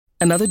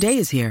Another day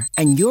is here,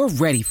 and you're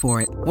ready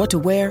for it. What to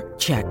wear?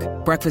 Check.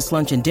 Breakfast,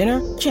 lunch, and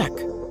dinner? Check.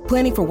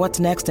 Planning for what's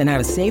next and how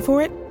to save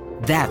for it?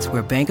 That's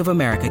where Bank of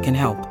America can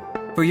help.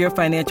 For your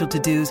financial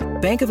to-dos,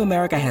 Bank of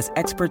America has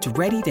experts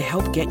ready to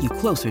help get you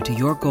closer to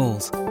your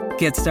goals.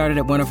 Get started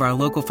at one of our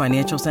local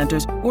financial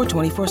centers or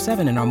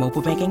 24/7 in our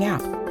mobile banking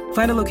app.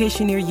 Find a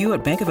location near you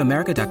at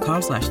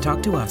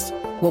bankofamerica.com/talktous.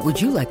 What would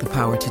you like the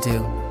power to do?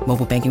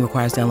 Mobile banking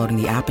requires downloading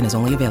the app and is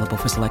only available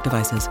for select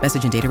devices.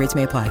 Message and data rates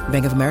may apply.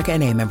 Bank of America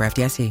N.A., member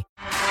FDIC.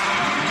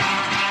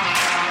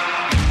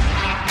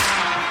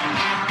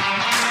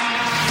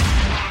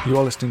 You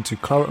are listening to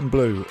Claret and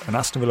Blue, an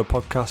Aston Villa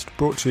podcast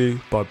brought to you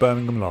by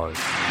Birmingham Live.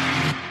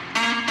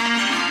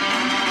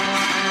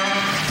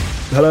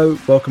 Hello,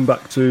 welcome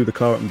back to the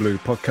Claret and Blue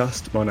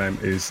podcast. My name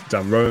is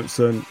Dan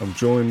Rowenson. I'm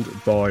joined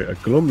by a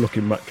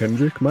glum-looking Matt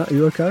Kendrick. Matt, are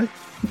you okay?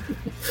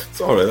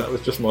 Sorry, that was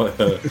just my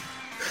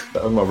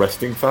my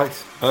resting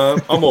face.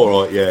 I'm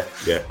all right. Yeah,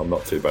 I'm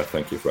not too bad.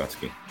 Thank you for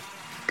asking.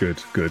 Good.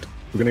 We're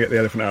going to get the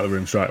elephant out of the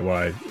room straight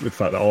away with the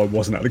fact that I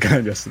wasn't at the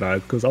game yesterday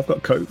because I've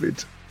got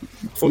COVID. I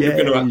thought you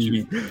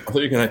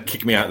were going to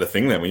kick me out of the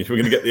thing then. When you were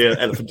going to get the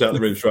elephant out of the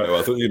room straight away,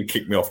 I thought you were going to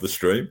kick me off the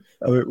stream.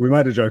 We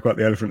made a joke about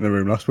the elephant in the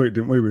room last week,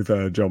 didn't we, with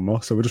John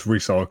Moss? So we're just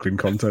recycling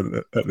content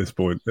at this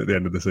point, at the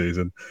end of the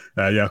season.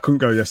 I couldn't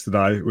go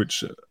yesterday,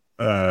 which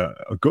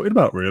I'm gutted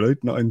about, really.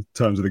 Not in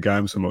terms of the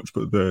game so much,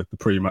 but the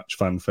pre-match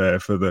fanfare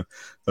for the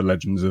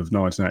Legends of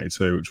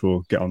 1982, which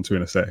we'll get onto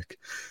in a sec.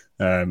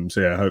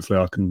 Hopefully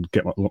I can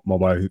get my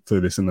way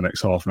through this in the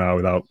next half an hour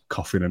without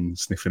coughing and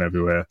sniffing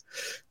everywhere.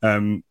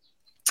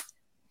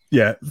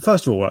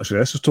 First of all, actually,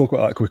 let's just talk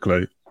about that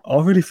quickly.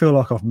 I really feel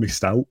like I've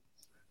missed out.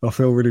 I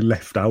feel really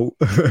left out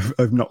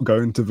of not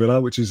going to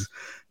Villa, which is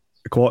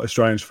quite a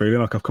strange feeling.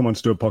 Like, I've come on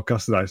to do a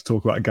podcast today to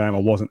talk about a game I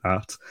wasn't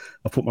at.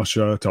 I put my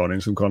shirt on in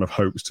some kind of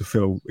hopes to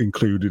feel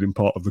included in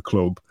part of the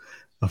club.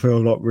 I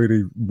feel like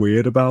really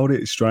weird about it.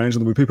 It's strange.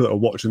 And there'll be people that are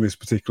watching this,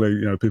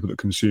 particularly, people that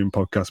consume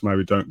podcasts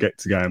maybe don't get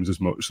to games as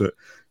much, that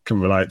can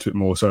relate to it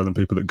more so than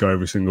people that go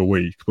every single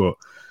week. But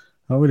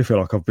I really feel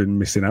like I've been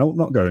missing out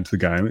not going to the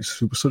game.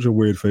 It's such a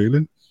weird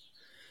feeling.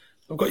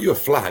 I've got you a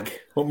flag.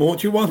 What more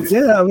do you want?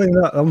 Yeah, I mean,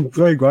 I'm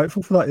very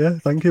grateful for that. Yeah,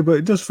 thank you. But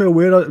it does feel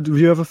weird. Have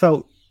you ever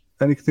felt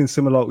anything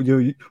similar?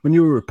 When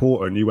you were a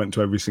reporter and you went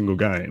to every single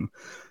game,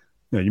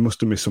 you must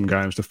have missed some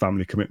games to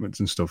family commitments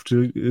and stuff.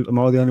 Am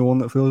I the only one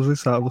that feels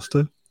this out of us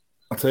two?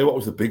 I'll tell you what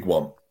was the big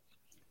one.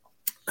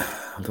 I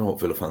don't know what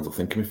Villa fans will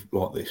think of me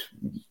like this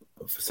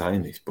for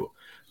saying this, but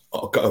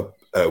I've got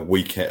a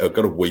week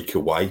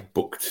away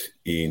booked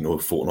in, or a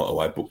fortnight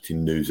away booked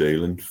in New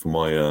Zealand for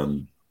my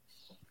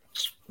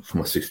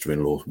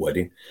sister-in-law's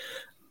wedding,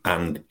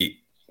 and it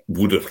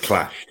would have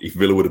clashed if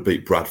Villa would have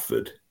beat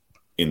Bradford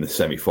in the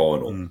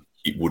semi-final.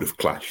 It would have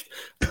clashed.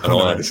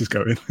 And this is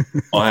going.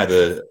 I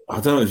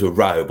don't know, it was a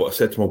row, but I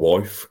said to my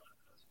wife,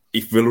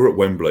 if Villa are at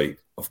Wembley,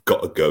 I've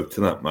got to go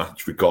to that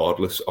match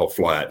regardless. I'll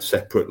fly out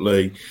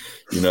separately.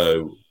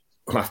 I'll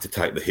have to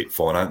take the hit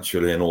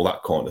financially and all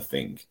that kind of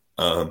thing.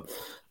 And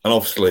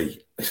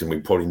obviously, listen, we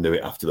probably knew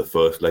it after the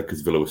first leg because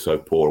Villa was so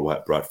poor away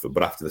at Bradford.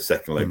 But after the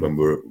second leg, when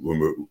we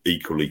were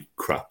equally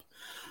crap,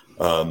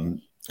 I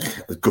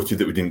was gutted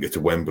that we didn't get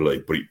to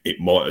Wembley, but it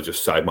might have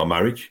just saved my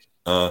marriage.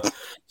 So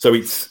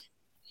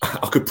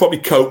I could probably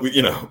cope with,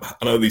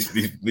 I know these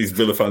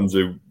Villa fans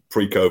who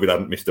pre-COVID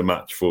hadn't missed a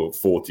match for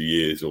 40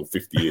 years or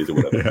 50 years or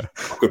whatever. Yeah.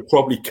 I could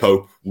probably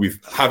cope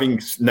with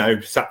having now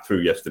sat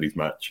through yesterday's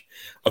match.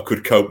 I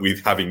could cope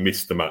with having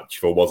missed the match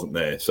if I wasn't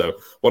there. So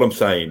what I'm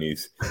saying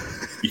is,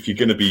 if you're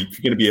going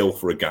to be ill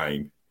for a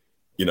game,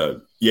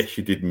 yes,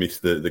 you did miss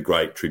the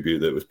great tribute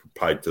that was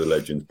paid to the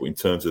legends, but in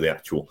terms of the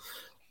actual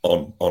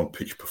on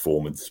pitch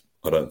performance,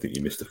 I don't think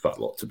you missed a fat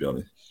lot, to be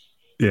honest.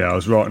 Yeah, I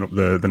was writing up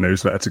the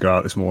newsletter to go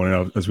out this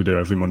morning, as we do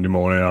every Monday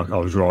morning. I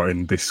was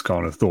writing this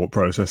kind of thought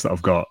process that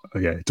I've got.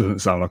 Yeah, it doesn't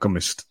sound like I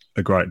missed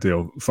a great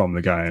deal from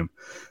the game.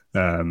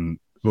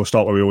 We'll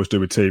start where we always do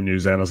with team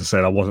news then. As I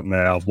said, I wasn't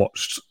there. I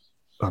don't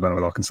know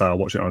whether I can say I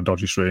watched it on a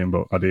dodgy stream,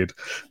 but I did.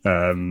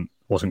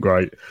 Wasn't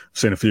great. I've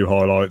seen a few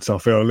highlights. I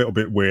feel a little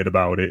bit weird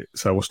about it.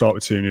 So we'll start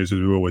with team news as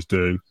we always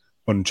do,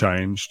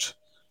 unchanged.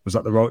 Was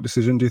that the right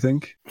decision, do you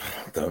think?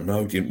 I don't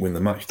know. We didn't win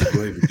the match, did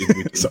we? We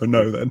didn't. So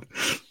no, then.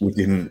 We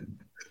didn't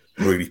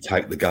really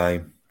take the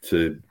game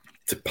to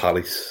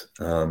Palace.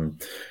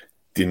 Weren't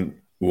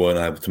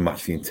able to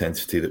match the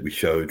intensity that we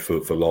showed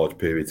for large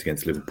periods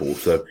against Liverpool.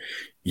 So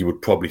you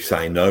would probably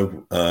say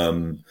no.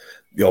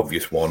 The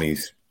obvious one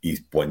is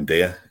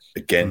Buendia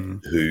again,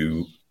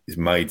 who has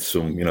made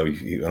some. I know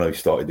he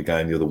started the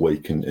game the other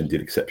week and did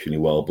exceptionally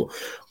well, but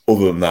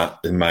other than that,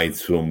 he made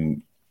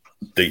some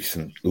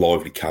decent,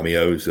 lively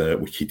cameos,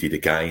 which he did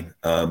again.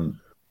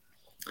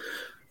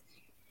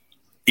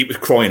 It was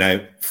crying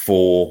out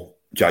for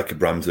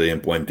Jacob Ramsey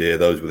and Buendia.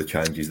 Those were the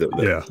changes that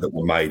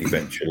were made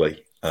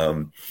eventually.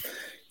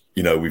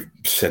 We've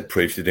said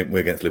previously, didn't we,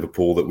 against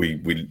Liverpool, that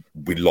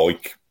we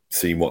like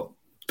seeing what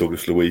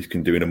Douglas Luiz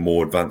can do in a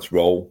more advanced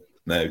role.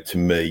 Now, to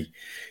me,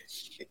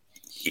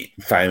 it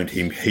found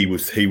him. He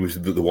was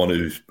the one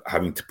who's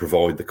having to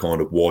provide the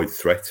kind of wide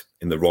threat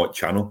in the right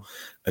channel,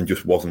 and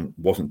just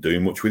wasn't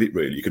doing much with it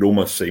really. You could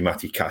almost see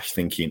Matty Cash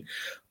thinking,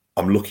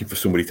 I'm looking for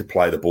somebody to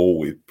play the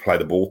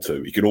ball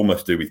to. He could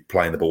almost do with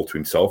playing the ball to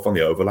himself on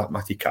the overlap,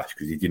 Matty Cash,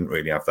 because he didn't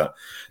really have that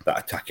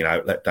attacking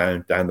outlet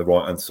down the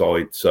right hand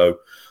side. So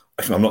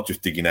I'm not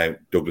just digging out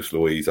Douglas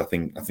Luiz. I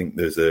think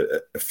there's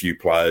a few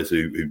players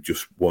who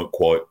just weren't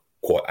quite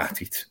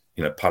at it.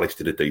 Palace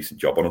did a decent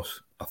job on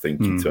us, I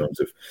think, in terms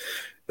of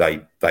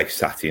they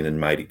sat in and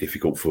made it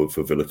difficult for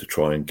Villa to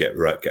try and get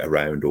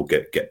around or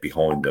get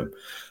behind them.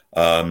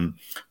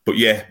 But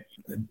yeah,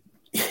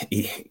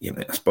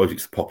 I suppose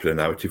it's the popular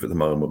narrative at the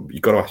moment.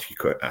 You've got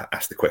to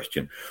ask the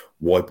question: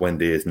 why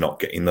Buendia is not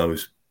getting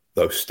those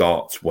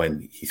starts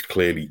when he's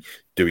clearly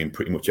doing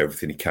pretty much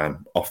everything he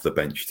can off the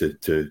bench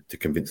to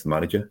convince the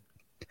manager.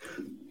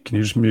 Can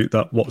you just mute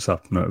that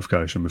WhatsApp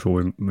notification before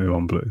we move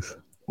on, please?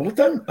 Well,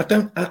 I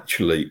don't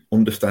actually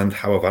understand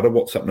how I've had a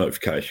WhatsApp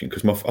notification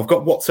because I've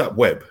got WhatsApp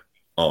web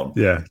on.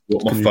 Yeah,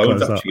 but my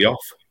phone's actually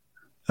off.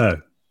 Oh,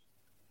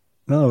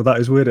 no, that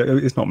is weird.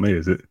 It's not me,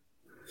 is it?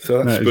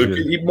 So that's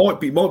spooky. It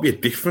might be a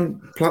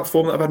different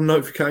platform that I've had a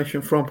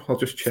notification from. I'll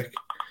just check.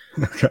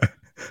 Okay.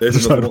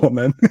 There's another one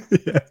then.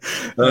 Yeah.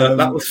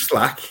 That was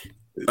Slack.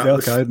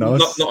 Nice.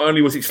 Not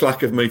only was it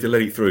Slack of me to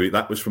let it through,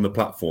 that was from the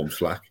platform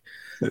Slack.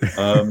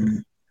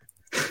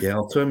 Yeah,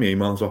 I'll turn my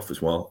emails off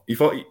as well.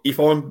 If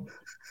I'm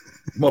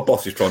my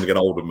boss is trying to get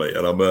hold of me,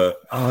 and I'm.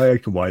 I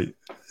can wait.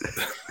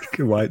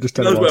 Just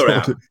tell him where I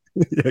am.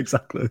 Yeah,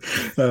 exactly.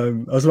 I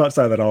was about to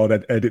say that I'll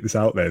edit this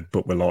out then,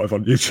 but we're live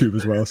on YouTube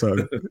as well,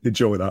 so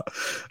enjoy that.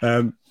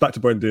 Back to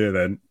Buendia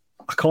then.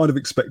 I kind of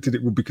expected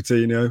it would be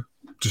Coutinho,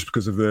 just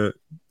because of the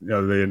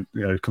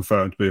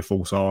confirmed to be a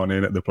full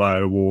signing at the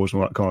Player Awards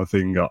and all that kind of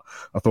thing.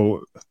 I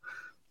thought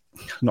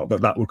not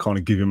that would kind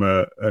of give him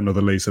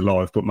another lease of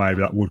life, but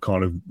maybe that would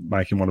kind of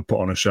make him want to put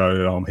on a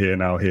show. I'm here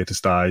now, here to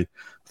stay.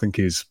 I think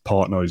his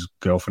partner, his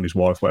girlfriend, his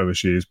wife, whatever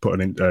she is,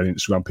 put an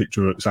Instagram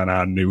picture saying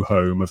our new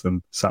home of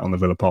them sat on the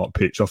Villa Park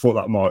pitch. I thought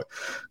that might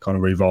kind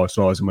of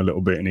revitalise him a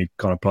little bit and he'd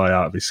kind of play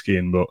out of his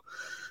skin, but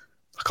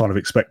I kind of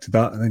expected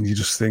that. And then you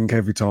just think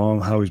every time,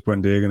 how is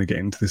Buendia going to get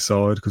into this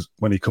side? Because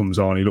when he comes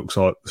on, he looks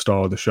like the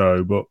star of the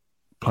show, but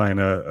playing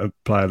a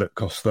player that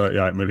costs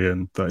 38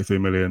 million, 33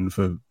 million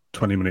for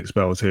 20-minute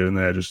spells here and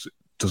there just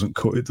doesn't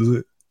cut it, does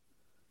it?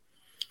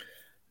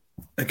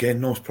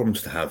 Again, nice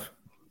problems to have,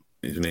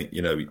 isn't it?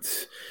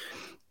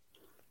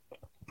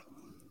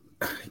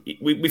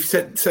 We've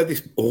said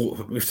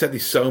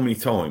this so many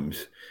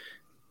times.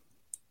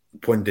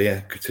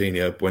 Buendia,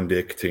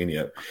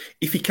 Coutinho.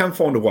 If he can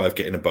find a way of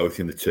getting them both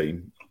in the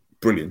team,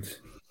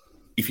 brilliant.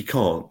 If he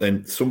can't,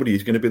 then somebody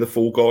is going to be the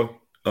fall guy.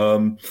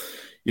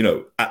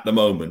 At the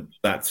moment,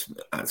 that's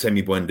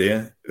Emi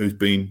Buendia who's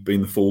been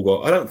the fall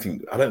guy. I don't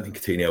think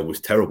Coutinho was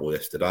terrible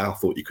yesterday. I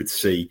thought you could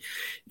see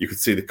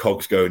the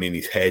cogs going in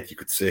his head. You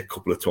could see a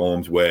couple of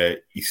times where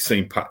he's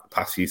seen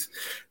passes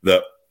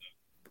that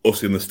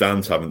us in the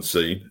stands haven't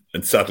seen,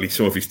 and sadly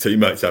some of his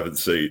teammates haven't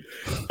seen.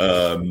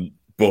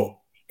 But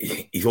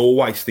he's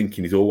always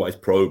thinking, he's always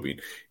probing.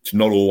 It's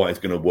not always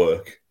going to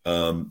work.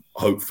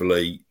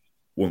 Hopefully,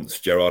 once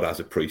Gerrard has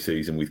a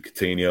pre-season with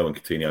Coutinho and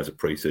Coutinho has a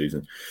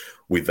pre-season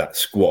with that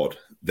squad,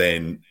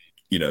 then,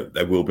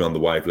 they will be on the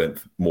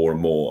wavelength more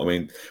and more. I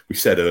mean, we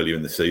said earlier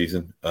in the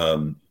season,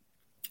 when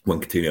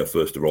Coutinho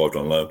first arrived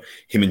on loan,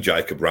 him and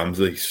Jacob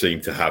Ramsey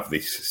seem to have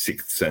this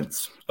sixth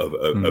sense of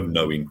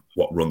knowing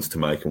what runs to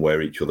make and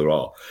where each other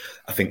are.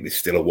 I think there's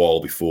still a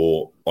while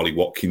before Ollie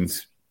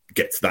Watkins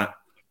gets that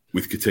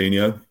with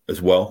Coutinho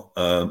as well,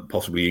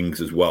 possibly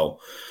Ings as well.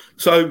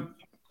 So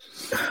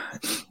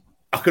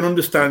I can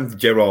understand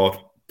Gerrard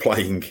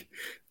playing,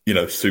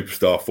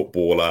 superstar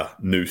footballer,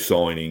 new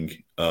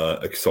signing,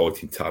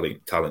 exciting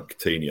talent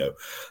Coutinho.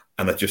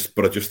 And I just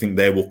think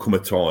there will come a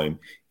time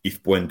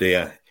if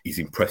Buendia is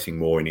impressing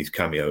more in his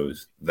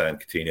cameos than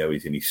Coutinho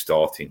is in his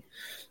starting.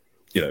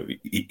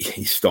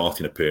 His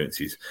starting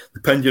appearances. The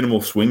pendulum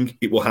will swing.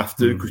 It will have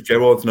to, because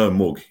Gerrard's no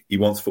mug. He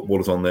wants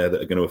footballers on there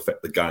that are going to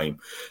affect the game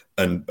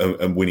and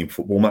winning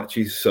football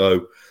matches.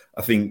 So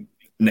I think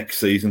next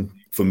season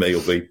for me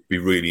will be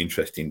really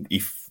interesting.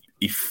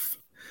 If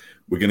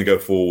we're going to go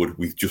forward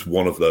with just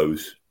one of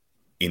those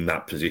in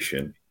that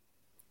position,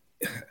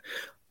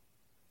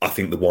 I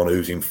think the one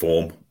who's in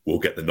form will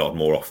get the nod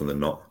more often than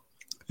not.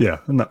 Yeah,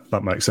 and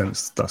that makes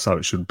sense. That's how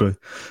it should be.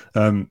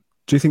 Do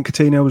you think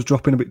Coutinho was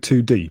dropping a bit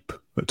too deep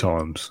at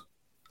times,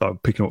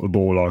 like picking up the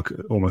ball like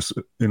almost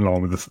in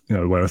line with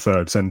where a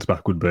third centre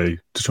back would be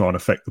to try and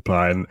affect the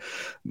play, and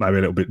maybe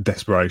a little bit of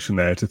desperation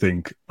there to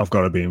think I've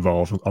got to be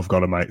involved, I've got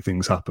to make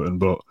things happen,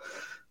 but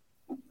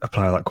a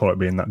player like quite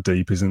being that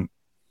deep isn't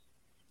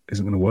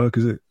going to work,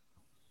 is it?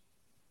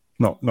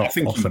 Not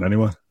often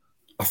anyway.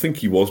 I think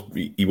he was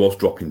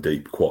dropping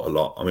deep quite a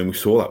lot. I mean, we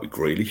saw that with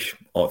Grealish,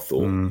 I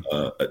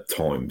thought, at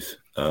times.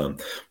 But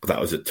that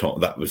was at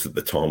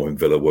the time when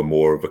Villa were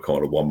more of a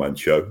kind of one-man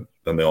show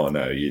than they are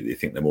now. You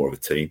think they're more of a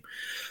team.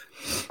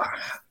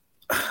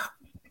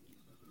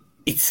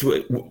 Is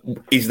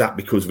that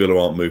because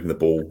Villa aren't moving the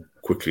ball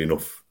quickly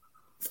enough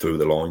through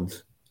the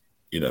lines?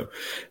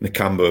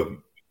 Nakamba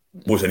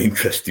was an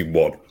interesting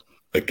one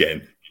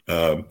again.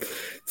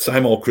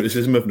 Same old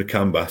criticism of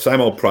Nakamba, same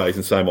old praise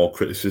and same old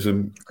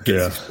criticism.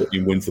 Gets his foot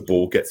in, wins the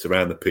ball, gets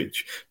around the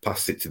pitch,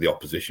 passes it to the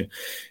opposition.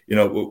 You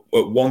know,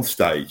 at one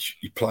stage,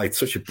 he played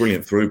such a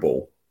brilliant through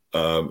ball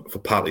for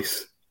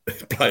Palace.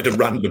 He played a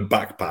random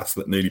back pass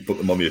that nearly put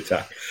them on the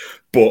attack.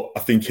 But I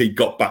think he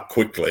got back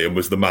quickly and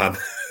was the man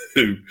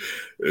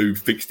who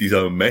fixed his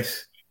own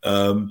mess.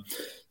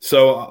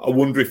 So I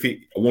wonder if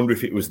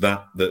it was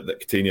that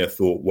Coutinho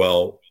thought,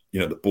 well, you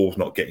know, the ball's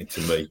not getting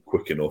to me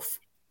quick enough.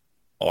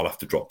 I'll have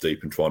to drop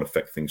deep and try and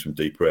affect things from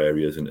deeper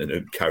areas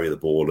and carry the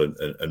ball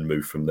and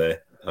move from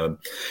there.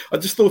 I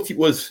just thought it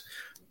was.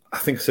 I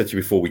think I said to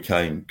you before we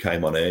came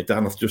on air,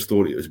 Dan. I just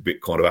thought it was a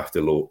bit kind of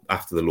after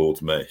the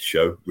Lord's Mayor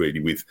show, really,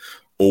 with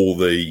all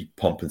the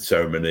pomp and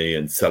ceremony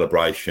and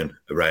celebration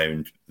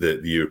around the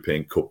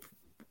European Cup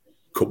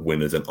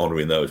winners and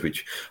honouring those,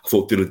 which I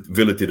thought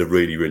Villa did a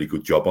really, really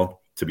good job on.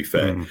 To be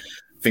fair, I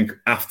think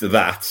after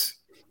that,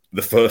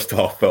 the first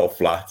half fell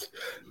flat.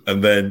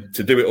 And then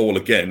to do it all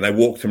again, they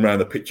walked him around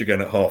the pitch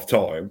again at half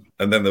time.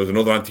 And then there was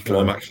another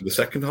anticlimax for the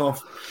second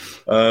half.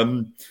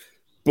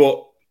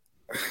 But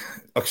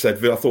like I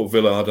said, I thought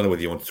Villa, I don't know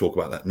whether you want to talk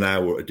about that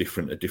now or at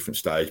a different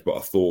stage, but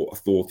I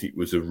thought it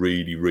was a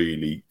really,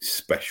 really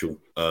special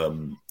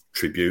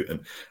tribute.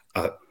 And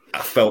I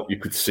felt you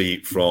could see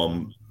it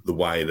from the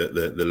way that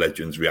the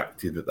legends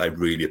reacted, that they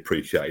really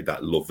appreciated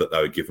that love that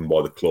they were given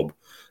by the club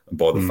and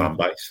by the fan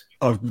base.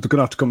 I'm going to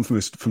have to come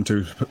from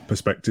two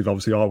perspectives.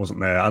 Obviously, I wasn't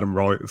there. Adam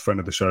Wright, a friend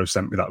of the show,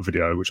 sent me that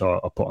video, which I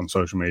put on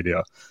social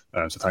media.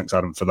 So thanks,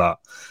 Adam, for that.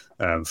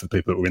 For the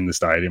people that were in the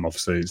stadium,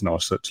 obviously, it's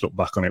nice to look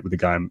back on it with the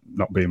game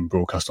not being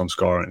broadcast on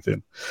Sky or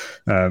anything.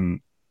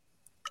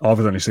 I've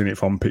only seen it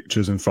from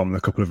pictures and from a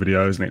couple of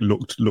videos, and it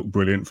looked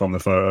brilliant from the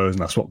photos,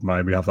 and that's what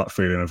made me have that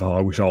feeling of, I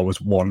wish I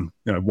was one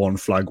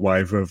flag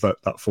waver of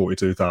that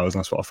 42,000.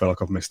 That's what I feel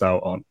like I've missed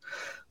out on.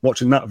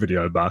 Watching that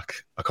video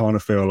back, I kind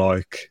of feel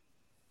like,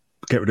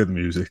 get rid of the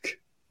music.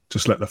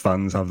 Just let the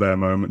fans have their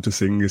moment to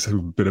sing. It's a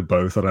bit of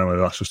both. I don't know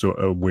whether that's just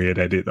a weird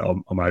edit that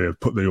I may have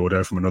put the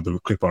audio from another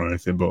clip on or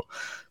anything, but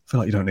I feel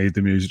like you don't need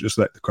the music. Just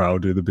let the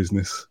crowd do the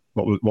business.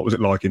 What was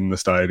it like in the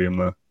stadium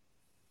there?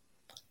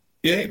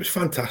 Yeah, it was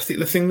fantastic.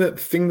 The thing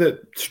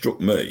that struck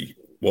me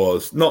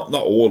was not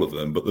all of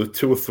them, but the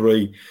two or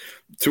three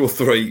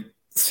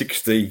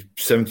 60,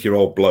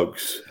 70-year-old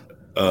blokes,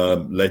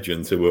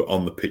 legends who were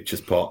on the pitch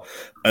as part,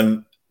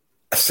 and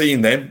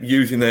seeing them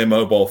using their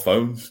mobile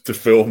phones to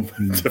film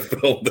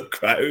the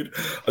crowd,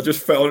 I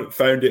just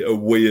found it a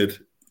weird.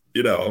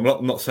 You know,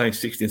 I'm not saying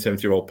 60 and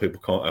 70-year-old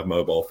people can't have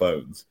mobile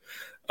phones,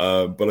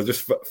 but I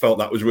just felt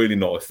that was really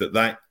nice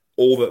that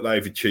all that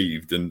they've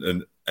achieved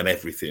and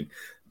everything,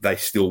 they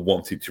still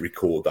wanted to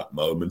record that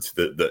moment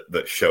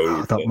that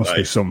showed. That must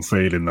be some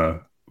feeling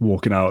though.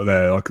 Walking out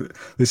there, like,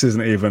 this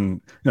isn't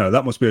even,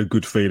 that must be a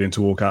good feeling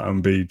to walk out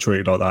and be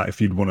treated like that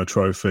if you'd won a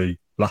trophy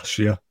last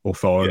year or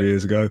 5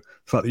 years ago. The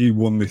fact that you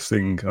won this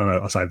thing,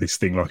 I say this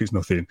thing like it's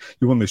nothing,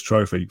 you won this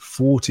trophy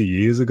 40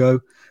 years ago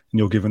and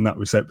you're given that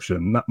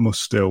reception, that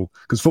must still,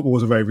 because football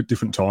was a very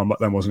different time back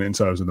then, wasn't it, in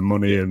terms of the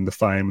money and the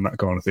fame and that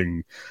kind of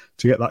thing.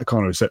 To get that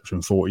kind of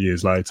reception 40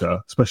 years later,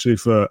 especially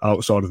for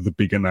outside of the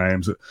bigger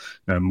names,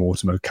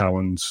 Mortimer,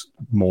 Cowans,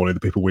 Morley,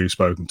 the people we've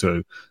spoken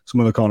to, some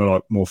of the kind of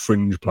like more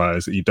fringe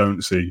players that you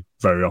don't see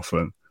very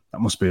often, that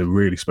must be a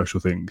really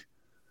special thing.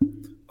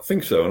 I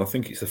think so, and I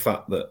think it's the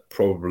fact that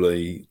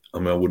probably, I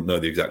wouldn't know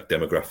the exact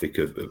demographic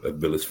of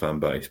Villa's fan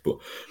base, but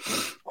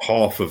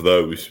half of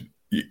those,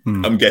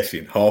 I'm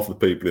guessing, half the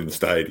people in the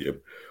stadium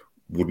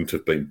wouldn't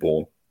have been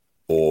born,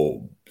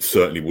 or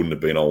certainly wouldn't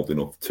have been old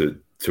enough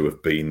to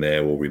have been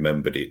there or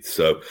remembered it.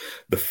 So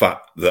the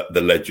fact that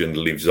the legend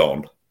lives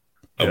on,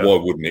 and why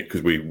wouldn't it?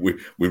 Because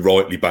we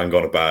rightly bang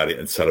on about it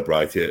and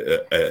celebrate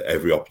it at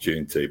every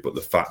opportunity, but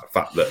the fact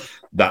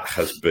that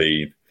has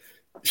been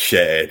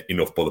shared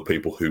enough by the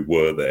people who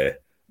were there,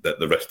 that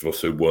the rest of us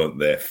who weren't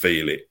there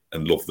feel it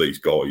and love these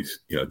guys,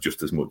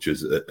 just as much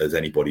as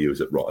anybody who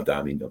was at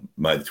Rotterdam in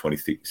May the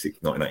 26th,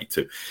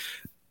 1982.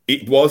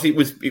 It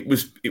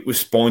was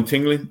spine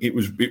tingling. It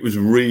was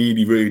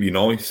really, really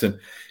nice. And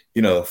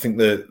I think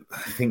there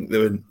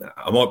were,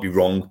 I might be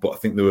wrong, but I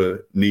think there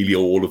were nearly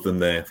all of them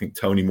there. I think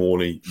Tony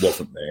Morley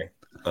wasn't there.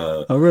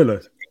 Oh really?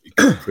 He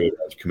got a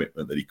pre-match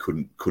commitment that he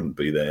couldn't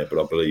be there,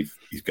 but I believe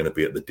he's going to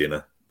be at the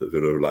dinner that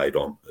Villa laid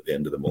on at the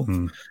end of the month.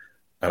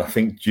 And I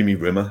think Jimmy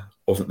Rimmer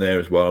wasn't there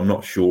as well. I'm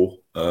not sure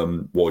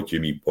why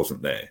Jimmy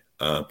wasn't there.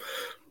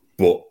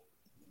 But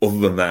other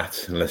than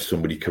that, unless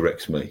somebody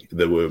corrects me,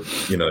 there were,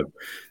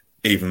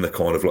 even the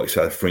kind of, like,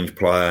 say, fringe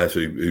players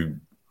who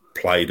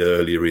played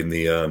earlier in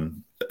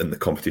the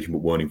competition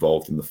but weren't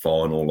involved in the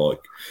final, like,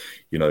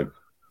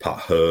 Pat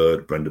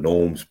Hurd, Brendan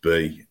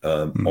Ormsby,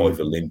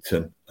 Ivor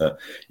Linton.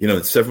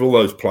 And several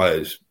of those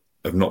players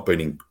have not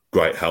been in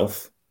great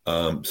health.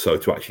 So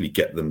to actually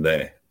get them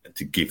there,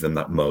 to give them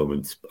that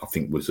moment, I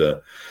think was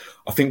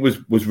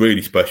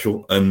really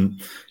special.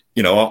 And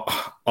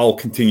I'll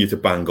continue to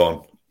bang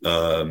on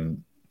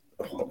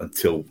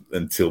until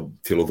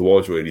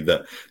otherwise, really,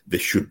 that there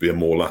should be a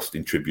more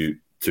lasting tribute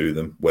to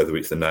them, whether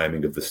it's the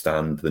naming of the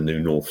stand, the new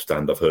North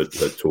Stand. I've heard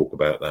talk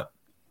about that.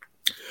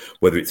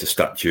 Whether it's a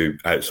statue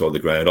outside the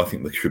ground, I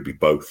think there should be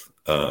both.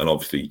 And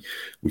obviously,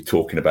 we're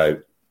talking about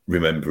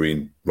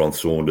remembering Ron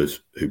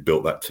Saunders, who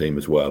built that team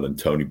as well, and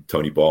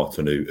Tony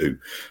Barton, who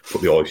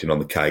put the icing on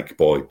the cake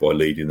by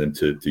leading them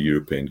to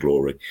European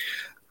glory.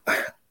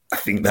 I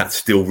think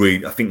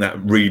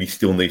that really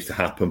still needs to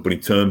happen. But in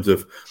terms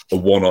of a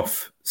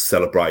one-off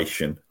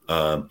celebration,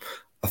 I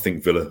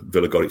think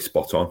Villa got it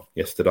spot on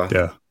yesterday.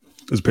 Yeah.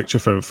 There's a picture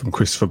from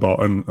Christopher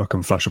Barton I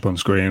can flash up on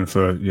screen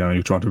for,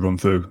 you're trying to run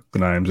through the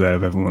names there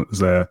of everyone that's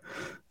there.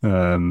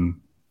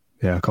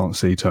 I can't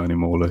see Tony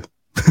Morley.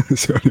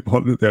 It's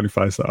the only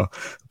face that I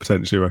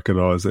potentially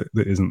recognise that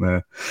isn't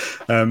there.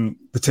 The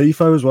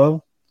Tifo as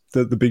well,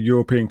 the big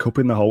European Cup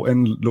in the whole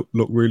end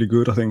looked really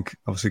good. I think,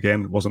 obviously,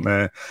 again, it wasn't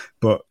there.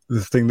 But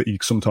the thing that you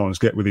sometimes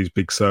get with these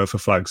big surfer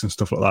flags and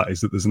stuff like that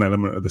is that there's an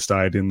element of the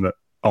stadium that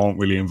aren't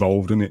really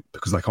involved in it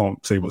because they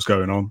can't see what's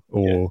going on,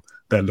 or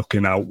they're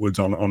looking outwards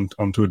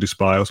onto a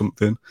display or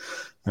something.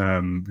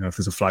 If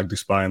there's a flag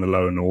display in the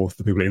lower north,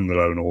 the people in the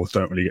lower north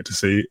don't really get to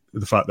see it.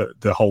 The fact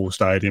that the whole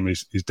stadium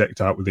is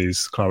decked out with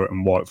these claret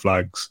and white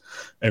flags,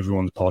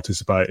 everyone's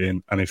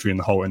participating, and if you're in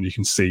the whole end, you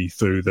can see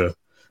through the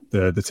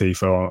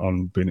Tifo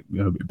on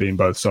being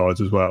both sides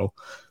as well.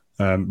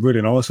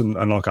 Really nice, and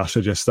like Ash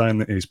said yesterday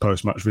in his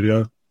post-match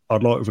video,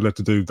 I'd like Villa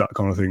to do that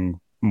kind of thing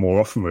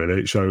more often.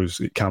 Really, it shows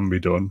it can be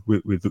done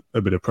with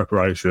a bit of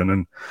preparation,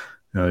 and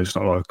it's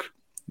not like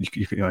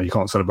you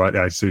can't celebrate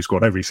the 82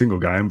 squad every single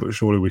game, but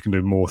surely we can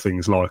do more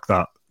things like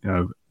that.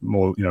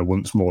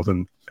 Once more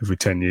than every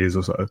 10 years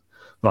or so.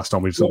 Last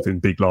time we did something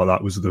big like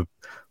that was the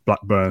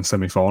Blackburn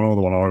semi-final,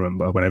 the one I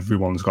remember, when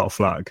everyone's got a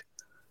flag.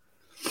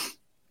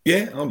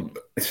 Yeah,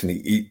 listen,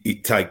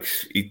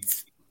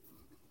 it's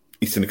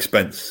an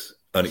expense,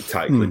 and it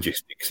takes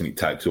logistics, and it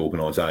takes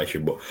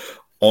organisation. But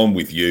I'm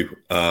with you.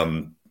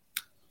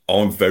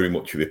 I'm very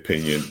much of the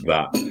opinion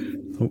that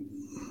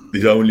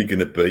there's only going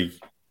to be,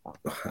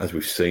 as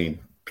we've seen,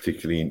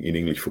 particularly in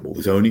English football,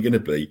 there's only going to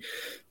be.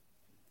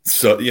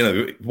 So,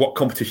 what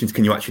competitions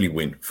can you actually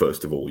win?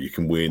 First of all, you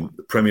can win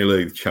the Premier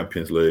League, the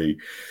Champions League,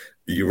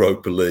 the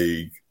Europa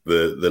League,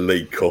 the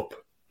League Cup,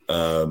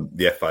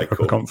 the FA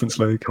Cup, Conference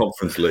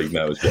League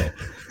now as well.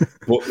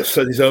 But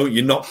so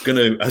you're not going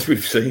to, as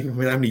we've seen,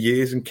 how many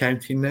years and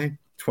counting now?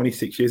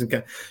 26 years and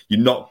counting. You're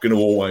not going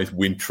to always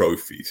win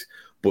trophies,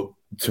 but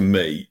to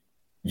me,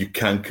 you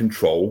can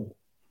control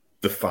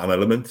the fan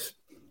element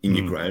in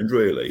your ground,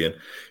 really. And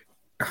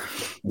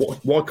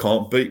why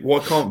can't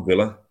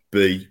Villa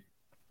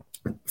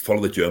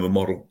follow the German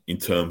model in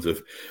terms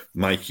of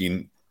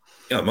making?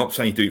 I'm not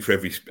saying you do it for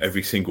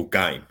every single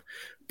game,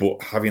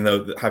 but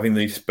having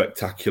these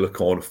spectacular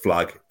kind of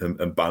flag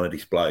and banner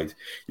displays,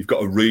 you've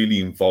got a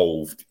really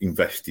involved,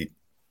 invested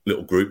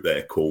little group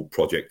there called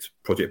Project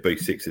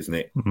B6, isn't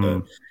it? I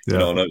know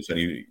it's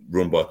only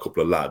run by a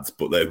couple of lads,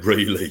 but they're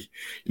really,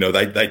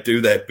 they do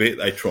their bit.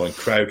 They try and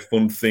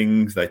crowdfund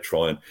things. They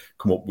try and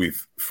come up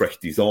with fresh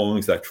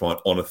designs. They try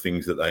and honour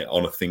things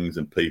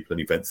and people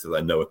and events that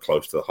they know are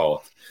close to the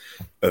heart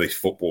of this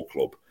football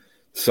club.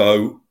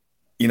 So,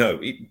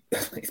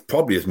 it's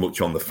probably as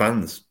much on the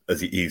fans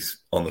as it is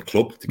on the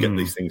club to get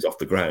these things off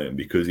the ground,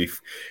 because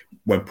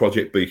when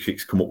Project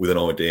B6 come up with an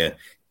idea,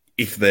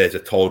 if there's a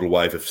tidal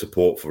wave of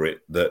support for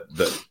it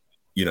that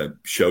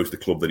shows the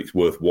club that it's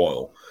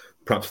worthwhile,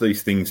 perhaps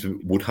these things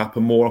would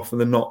happen more often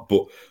than not.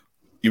 But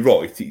you're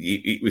right;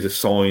 it was a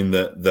sign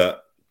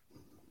that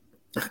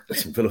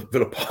listen,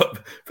 Villa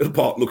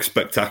Park looks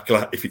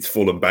spectacular if it's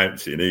full and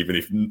bouncing, even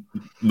if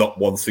not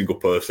one single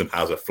person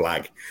has a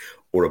flag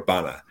or a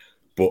banner.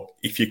 But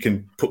if you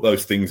can put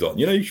those things on,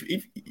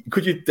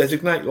 could you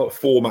designate like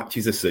 4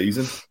 matches a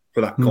season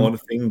for that kind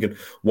of thing? And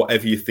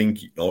whatever you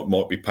think, it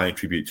might be paying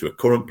tribute to a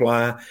current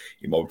player,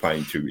 it might be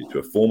paying tribute to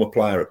a former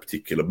player, a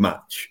particular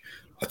match.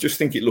 I just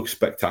think it looks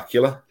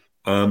spectacular.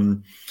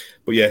 But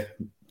yeah,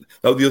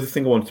 the other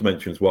thing I wanted to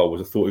mention as well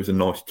was I thought it was a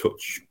nice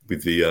touch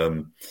with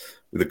the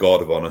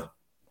Guard of Honour.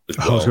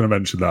 Well. I was going to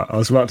mention that. I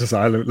was about to say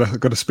I've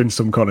got to spin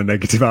some kind of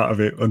negative out of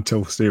it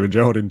until Steven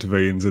Gerrard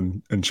intervenes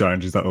and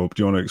changes that up.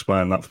 Do you want to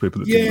explain that for people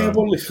that didn't know?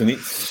 Well, listen,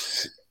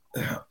 it's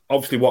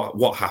obviously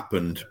what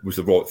happened was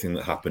the right thing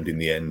that happened in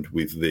the end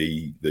with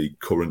the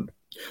current,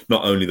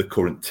 not only the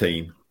current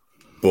team,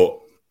 but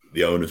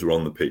the owners were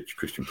on the pitch.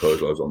 Christian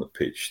Purslow was on the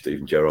pitch.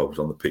 Steven Gerrard was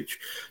on the pitch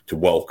to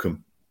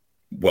welcome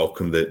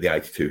the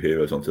 82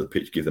 heroes onto the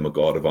pitch, give them a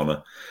Guard of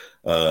Honour.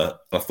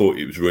 I thought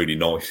it was really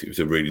nice. It was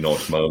a really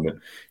nice moment.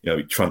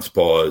 It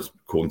transpires,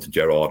 according to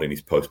Gerrard in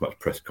his post-match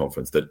press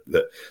conference,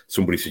 that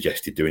somebody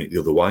suggested doing it the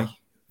other way.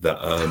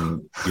 That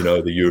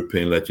the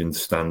European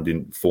legends stand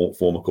in,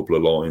 form a couple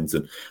of lines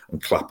and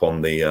clap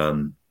on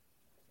the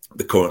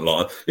current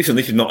lot. Listen,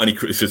 this is not any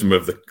criticism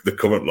of the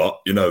current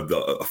lot.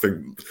 I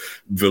think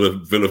Villa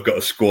have got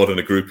a squad and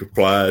a group of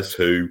players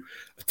who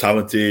are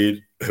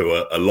talented, who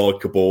are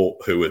likeable,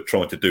 who are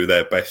trying to do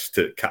their best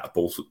to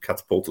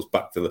catapult us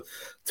back to the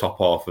top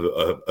half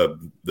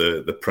of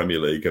the Premier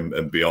League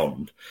and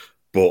beyond.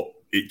 But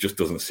it just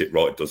doesn't sit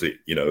right, does it?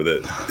 You know,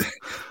 that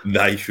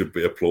they should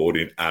be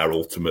applauding our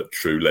ultimate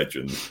true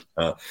legends.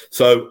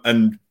 So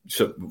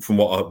from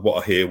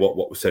what I hear,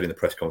 what was said in the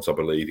press conference, I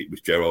believe it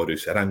was Gerrard who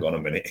said, "Hang on a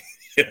minute,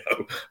 you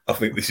know, I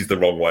think this is the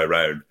wrong way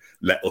around.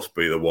 Let us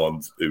be the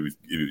ones who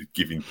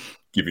giving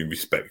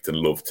respect and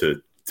love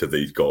to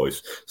these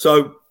guys."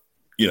 So,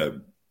 you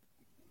know,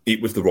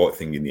 it was the right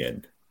thing in the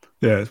end.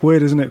 Yeah, it's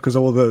weird, isn't it? Because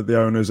all the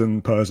owners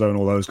and Perzo and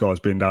all those guys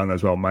being down there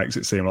as well makes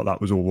it seem like that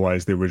was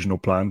always the original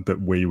plan,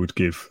 that we would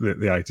give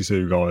the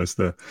 82 guys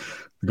the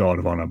guard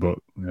of honour. But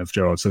you know, if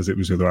Gerrard says it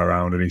was the other way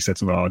around and he said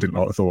something, I didn't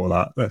like the thought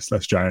of that,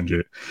 let's change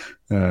it.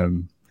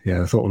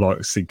 I thought of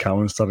like Sid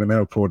Cowan standing there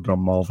applauding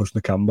on Marvelous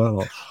Nakamba.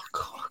 Like, oh,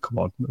 God, come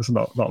on, it's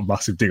not a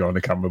massive dig on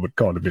Nakamba, but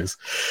kind of is.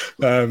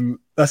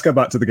 Let's go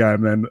back to the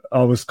game then.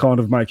 I was kind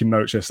of making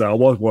notes yesterday. I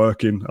was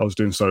working, I was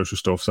doing social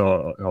stuff,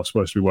 so I was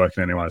supposed to be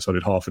working anyway, so I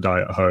did half a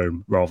day at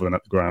home rather than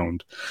at the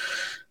ground.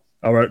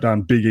 I wrote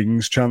down Big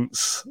Ings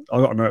chance. I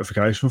got a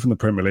notification from the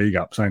Premier League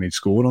app saying he'd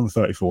scored on the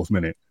 34th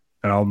minute.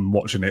 And I'm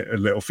watching it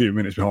a few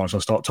minutes behind, so I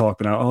start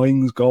typing out,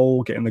 Ings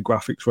goal, getting the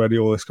graphics ready,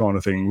 all this kind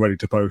of thing, ready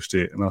to post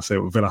it. And I say,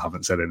 well, Villa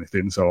haven't said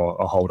anything, so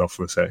I'll hold off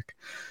for a sec.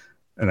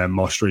 And then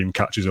my stream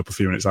catches up a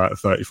few minutes out, the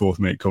 34th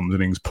minute comes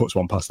and Ings puts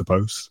one past the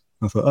post.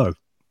 And I thought, oh,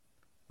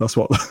 that's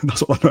what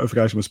the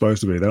notification was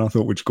supposed to be. Then I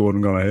thought we'd scored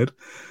and gone ahead.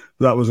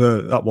 But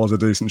that was a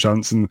decent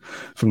chance, and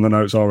from the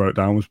notes I wrote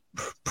down was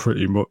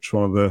pretty much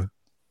one of the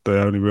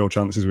only real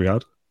chances we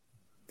had.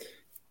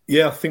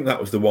 Yeah, I think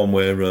that was the one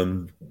where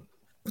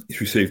he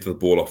received the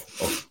ball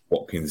off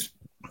Watkins,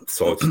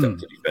 sidestepped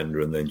the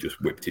defender, and then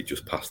just whipped it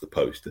just past the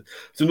post. There's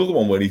another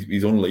one where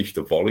he's unleashed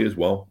a volley as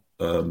well,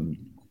 and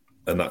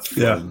that's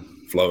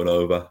flown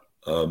over.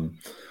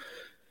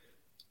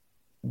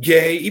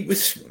 It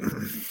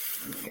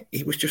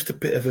was just a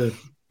bit of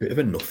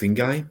a nothing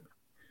game,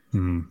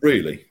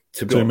 really.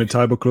 To be Two honest.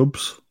 mid-table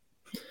clubs.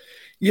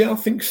 Yeah, I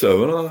think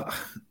so, and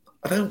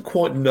I don't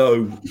quite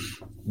know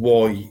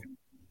why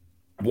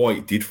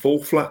it did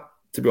fall flat,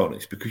 to be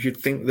honest, because you'd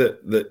think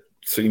that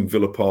seeing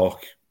Villa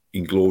Park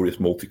in glorious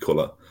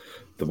multicolour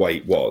the way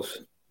it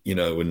was, you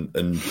know, and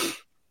a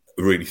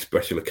really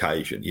special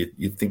occasion,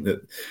 you'd think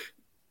that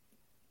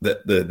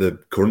the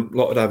current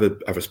lot would have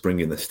a spring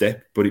in the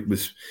step, but it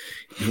was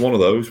one of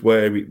those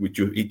where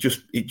it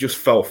just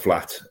fell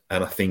flat,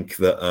 and I think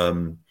that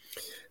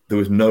there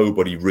was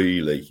nobody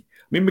really.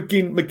 I mean,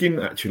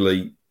 McGinn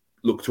actually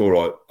looked all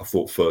right, I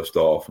thought, first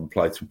half, and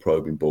played some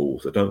probing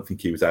balls. I don't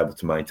think he was able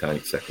to maintain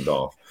it second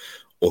half,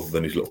 other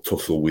than his little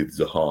tussle with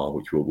Zaha,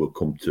 which we'll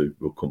come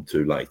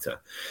to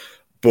later.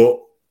 But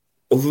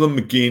other than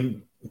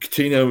McGinn,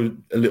 Coutinho,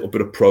 a little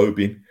bit of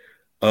probing.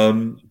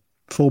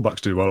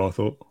 Fullbacks do well, I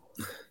thought.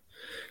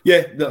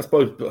 Yeah, I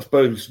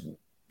suppose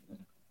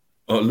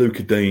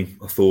Luca Dean,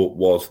 I thought,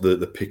 was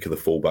the pick of the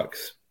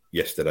fullbacks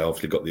yesterday.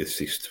 Obviously got the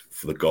assist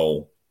for the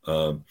goal.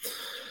 Like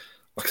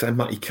I say,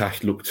 Matty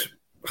Cash looked,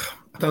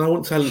 I don't know, I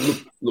wouldn't say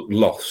looked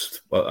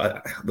lost,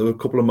 but there were a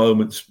couple of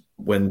moments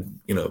when,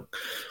 you know,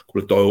 a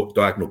couple of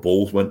diagonal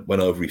balls went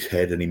over his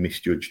head and he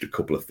misjudged a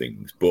couple of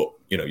things. But,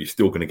 you know, you're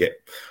still going to get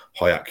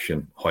high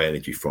action, high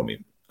energy from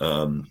him.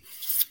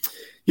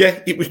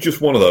 It was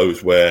just one of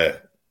those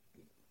where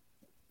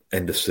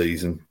end of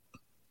season,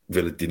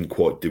 Villa didn't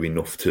quite do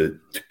enough to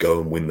go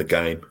and win the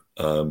game.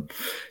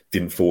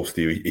 Didn't force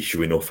the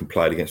issue enough and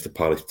played against the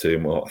Palace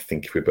team. Well, I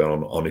think if we're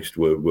being honest,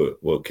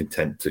 we're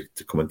content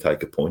to come and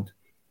take a point.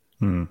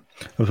 I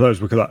suppose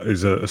because that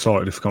is a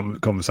slightly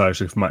different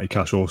conversation. If Matty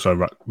Cash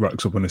also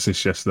racks up an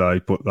assist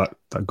yesterday, put that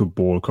good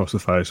ball across the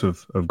face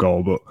of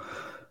goal. But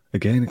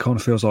again, it kind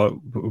of feels like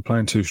we're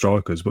playing two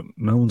strikers, but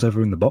no one's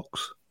ever in the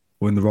box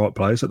or in the right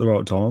place at the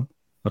right time.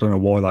 I don't know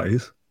why that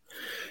is.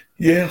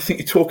 Yeah, I think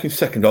you're talking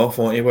second half,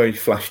 aren't you, where he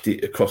flashed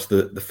it across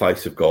the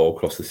face of goal,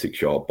 across the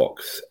 6-yard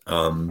box.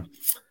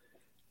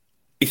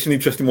 It's an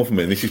interesting one for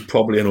me. And this is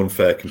probably an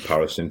unfair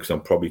comparison because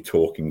I'm probably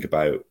talking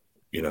about,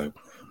 you know,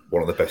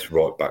 one of the best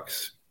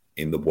right-backs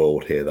in the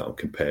world here that I'm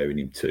comparing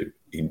him to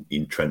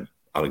in Trent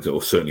Alexander,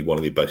 or certainly one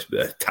of the best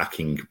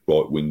attacking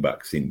right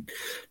wing-backs in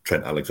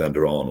Trent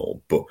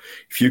Alexander-Arnold. But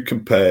if you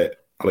compare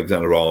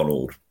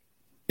Alexander-Arnold,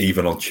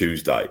 even on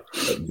Tuesday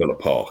at Villa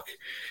Park,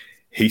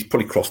 he's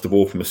probably crossed the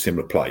ball from a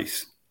similar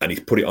place, and he's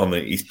put it on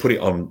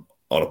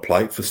a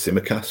plate for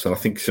Tsimikas, and I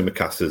think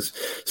Tsimikas has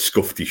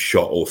scuffed his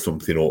shot or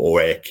something,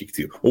 or air kicked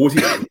it. Or was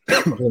it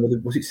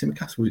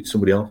Tsimikas? Was it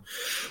somebody else?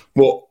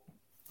 But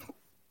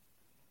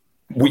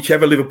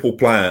whichever Liverpool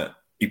player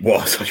it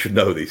was, I should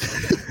know this,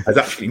 has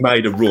actually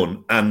made a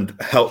run and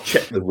helped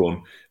check the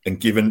run and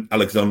given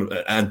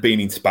Alexander and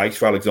been in space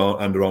for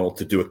Alexander-Arnold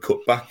to do a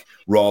cutback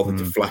rather than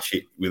to flash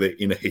it with it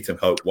in a hit and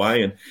hope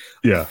way. And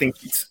I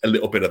think it's a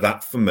little bit of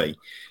that for me.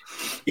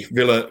 If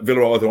Villa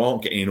either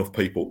aren't getting enough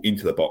people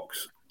into the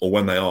box, or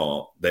when they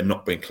are, they're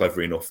not being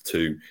clever enough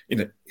to, you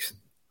know,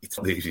 it's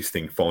not the easiest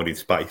thing finding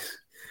space,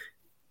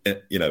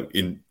 you know,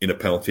 in a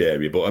penalty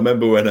area. But I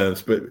remember when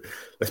let's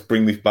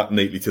bring this back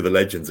neatly to the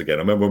legends again.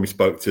 I remember when we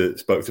spoke to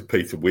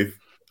Peter With,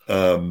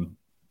 and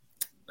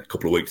a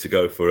couple of weeks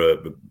ago for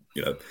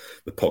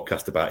the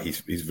podcast about his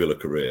Villa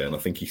career, and I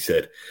think he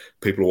said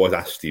people always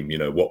asked him,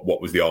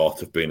 what was the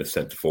art of being a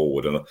centre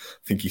forward, and I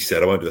think he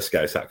said, I won't do the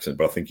Scouse accent,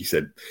 but I think he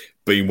said,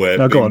 being where.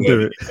 No, go on,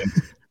 do it.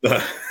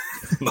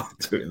 Not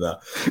doing that.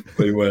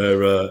 Being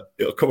where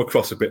it'll come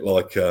across a bit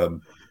like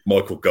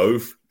Michael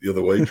Gove the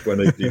other week when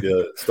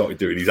he started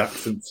doing his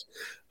accents.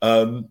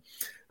 I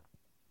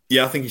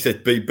think he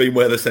said, being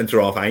where the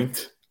centre half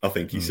ain't. I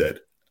think he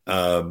said.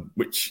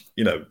 Which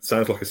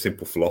sounds like a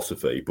simple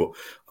philosophy, but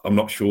I'm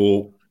not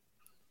sure.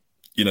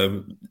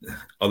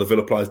 Are the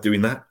Villa players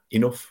doing that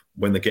enough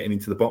when they're getting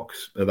into the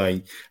box? Are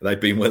they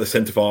being where the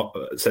centre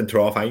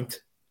half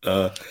ain't?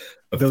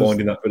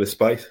 Finding that bit of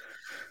space.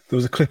 There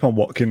was a clip on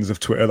Watkins on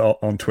Twitter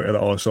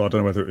that I saw. I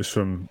don't know whether it was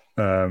from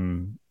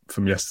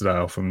yesterday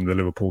or from the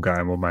Liverpool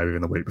game, or maybe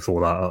in the week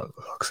before that.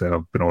 Like I said,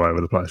 I've been all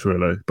over the place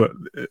really. But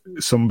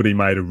somebody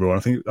made a run.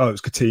 I think it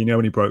was Coutinho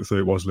when he broke through.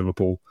 It was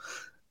Liverpool.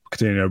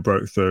 Coutinho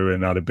broke through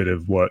and had a bit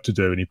of work to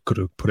do, and he could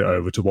have put it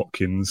over to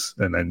Watkins,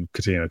 and then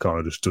Coutinho kind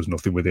of just does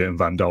nothing with it, and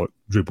Van Dijk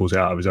dribbles it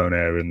out of his own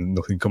area and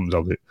nothing comes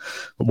of it.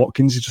 But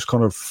Watkins is just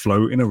kind of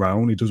floating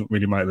around. He doesn't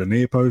really make the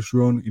near post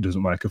run. He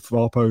doesn't make a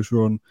far post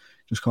run.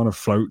 Just kind of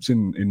floats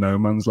in no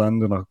man's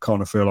land, and I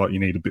kind of feel like you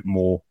need a bit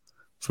more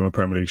from a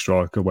Premier League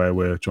striker where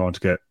we're trying to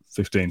get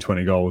 15,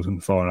 20 goals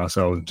and firing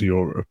ourselves into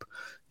Europe.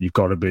 You've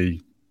got to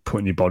be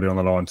putting your body on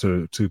the line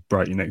to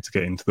break your neck to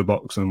get into the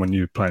box. And when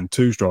you're playing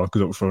two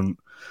strikers up front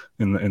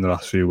in the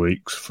last few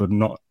weeks, for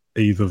not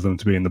either of them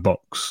to be in the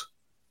box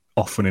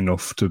often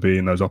enough to be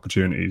in those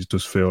opportunities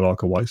does feel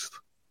like a waste.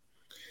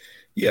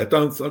 I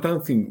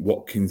don't think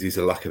Watkins is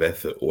a lack of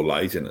effort or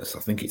laziness. I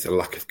think it's a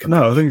lack of conviction.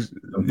 No, I think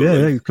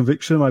it's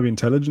conviction, maybe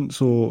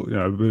intelligence, or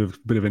a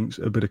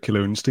bit of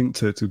killer instinct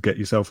to get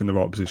yourself in the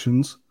right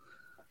positions.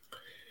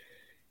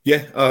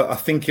 I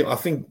think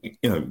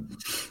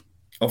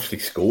obviously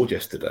scored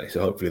yesterday, so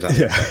hopefully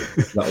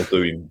that'll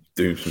do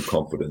him some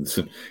confidence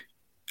and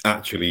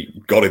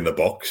actually got in the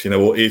box.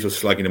 Here's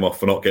us slagging him off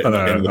for not getting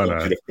in the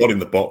box. He'd have got in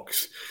the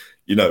box,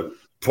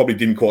 probably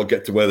didn't quite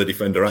get to where the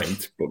defender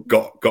ain't, but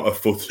got a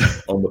foot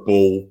on the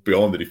ball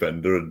behind the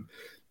defender and,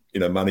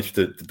 managed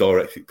to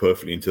direct it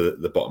perfectly into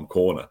the bottom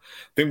corner.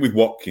 I think with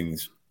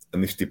Watkins,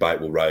 and this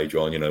debate will rage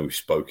on, we've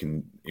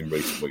spoken in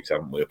recent weeks,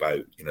 haven't we,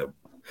 about,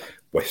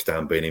 West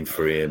Ham being in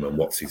for him and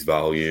what's his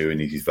value,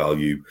 and is his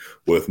value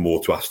worth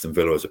more to Aston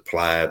Villa as a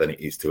player than it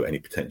is to any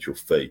potential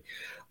fee?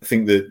 I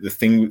think the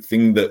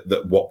thing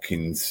that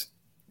Watkins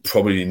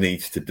probably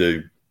needs to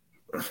do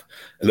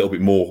a little bit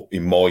more,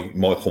 in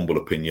my humble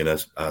opinion,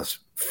 as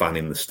fan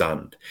in the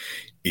stand,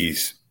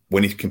 is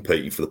when he's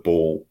competing for the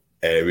ball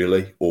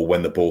aerially, or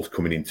when the ball's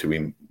coming into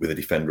him with a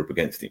defender up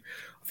against him,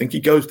 I think he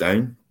goes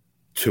down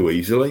too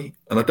easily,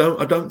 and I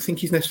don't think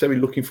he's necessarily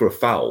looking for a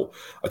foul.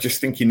 I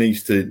just think he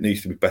needs to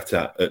be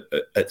better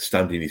at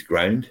standing his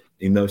ground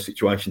in those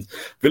situations.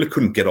 Villa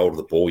couldn't get hold of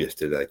the ball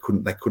yesterday. They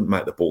couldn't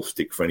make the ball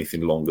stick for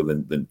anything longer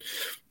than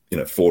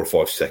 4 or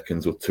 5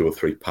 seconds or 2 or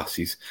 3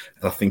 passes.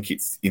 And I think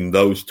it's in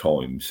those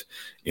times,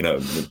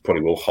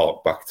 probably will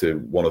hark back to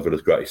one of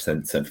Villa's greatest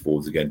centre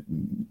forwards again,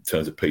 in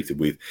terms of Peter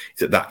With.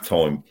 It's at that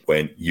time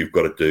when you've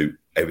got to do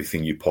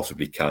everything you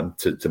possibly can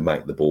to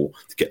make the ball,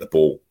 to get the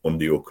ball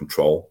under your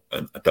control.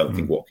 And I don't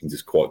think Watkins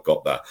has quite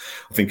got that.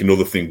 I think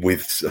another thing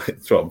with,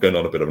 I'm going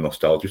on a bit of a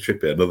nostalgia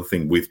trip here. Another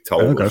thing with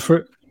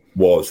Tolbert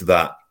was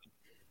that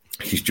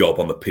his job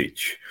on the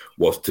pitch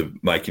was to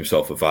make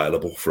himself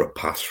available for a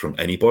pass from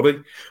anybody,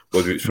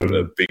 whether it's from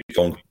a big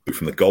long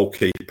from the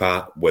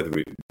goalkeeper, whether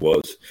it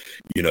was,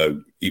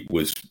 it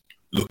was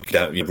looking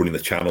out, running the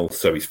channel,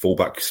 so his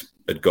fullbacks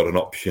had got an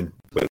option,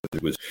 whether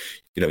it was,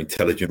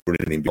 intelligent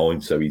running in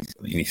behind, so he's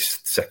in his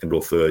second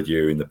or third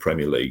year in the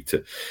Premier League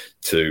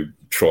to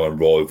try and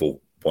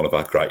rival one of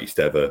our greatest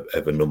ever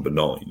number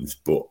 9s.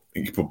 But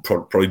he could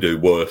probably do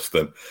worse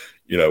than,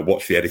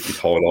 watch the edited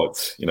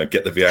highlights,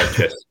 get the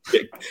VHS,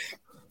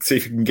 see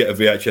if you can get a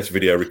VHS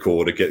video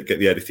recorder, get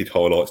the edited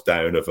highlights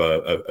down of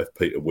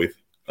Peter With.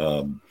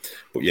 But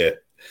yeah,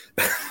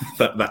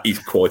 that is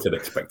quite an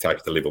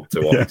expectation to live up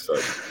to. Yeah. So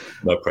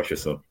no pressure,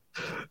 son.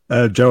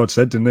 Gerrard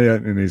said, didn't he,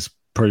 in his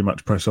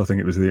pre-match press, I think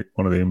it was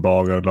one of the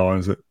embargoed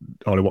lines, that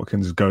Ollie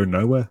Watkins is going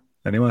nowhere.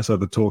 Anyway, so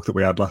the talk that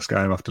we had last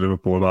game after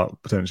Liverpool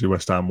about potentially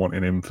West Ham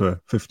wanting him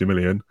for 50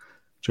 million,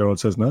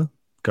 Gerrard says no,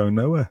 going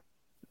nowhere.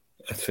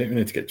 I think we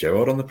need to get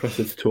Gerrard on the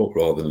presser to talk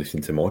rather than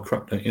listen to my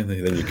crap, don't you?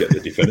 Then you get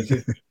the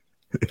definitive.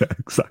 Yeah,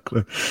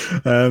 exactly.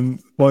 One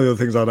of the other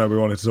things I know we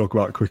wanted to talk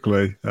about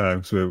quickly,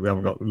 so we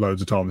haven't got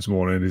loads of time this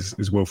morning, is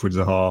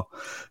Wilfried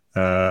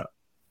Zaha.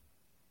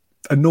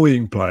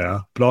 Annoying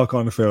player, but I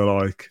kind of feel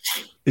like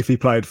if he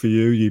played for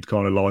you, you'd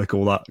kind of like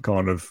all that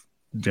kind of,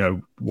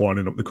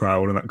 winding up the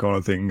crowd and that kind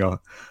of thing. I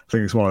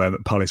think it's one of them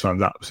that Palace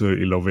fans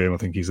absolutely love him. I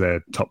think he's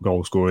their top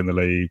goal scorer in the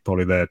league,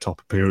 probably their top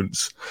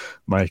appearance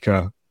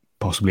maker,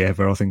 possibly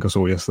ever. I think I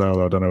saw yesterday,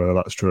 although I don't know whether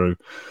that's true.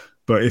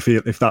 But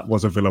if that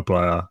was a Villa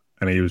player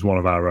and he was one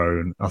of our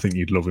own, I think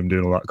you'd love him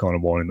doing all that kind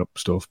of winding up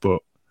stuff.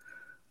 But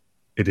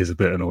it is a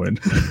bit annoying.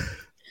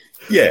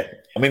 Yeah,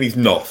 I mean, he's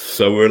not,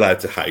 so we're allowed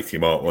to hate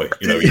him, aren't we?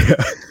 You know,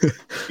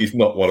 he's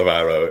not one of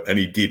our own, and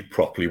he did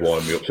properly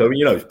wind me up. So,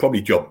 you know, it's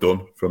probably job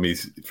done from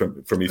his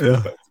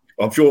perspective.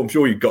 I'm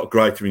sure you've got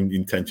greater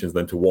intentions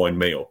than to wind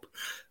me up.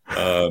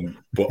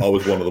 But I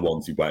was one of the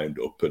ones who wound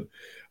up, and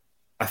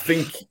I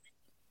think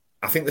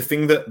the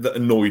thing that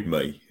annoyed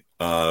me,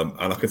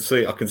 and I can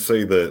see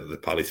the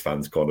Palace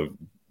fans kind of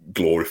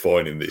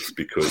glorifying in this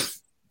because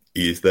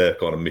he is their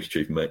kind of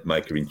mischief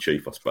maker in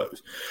chief, I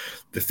suppose.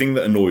 The thing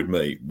that annoyed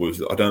me was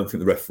I don't think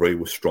the referee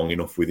was strong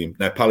enough with him.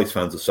 Now, Palace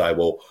fans will say,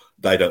 well,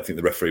 they don't think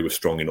the referee was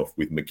strong enough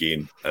with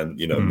McGinn, and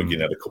you know,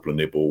 McGinn had a couple of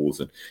nibbles,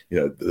 and you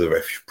know, the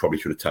ref probably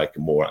should have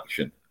taken more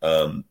action.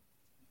 You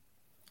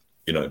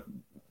know,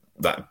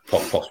 that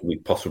possibly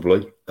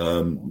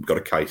got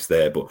a case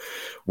there, but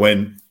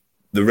when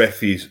the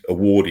ref is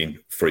awarding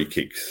free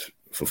kicks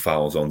for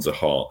fouls on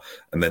Zaha,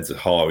 and then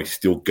Zaha is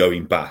still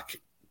going back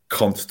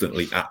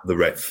constantly at the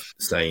ref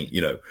saying, you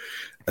know,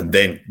 and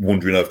then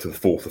wandering over to the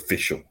fourth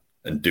official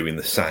and doing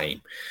the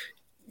same.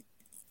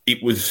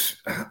 It was,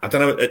 I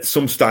don't know, at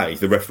some stage,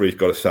 the referee's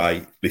got to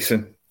say,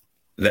 listen,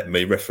 let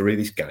me referee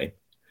this game.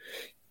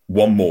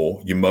 One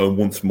more, you moan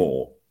once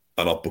more,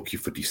 and I'll book you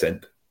for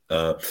dissent.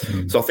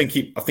 So I think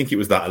it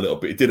was that a little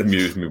bit. It did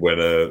amuse me when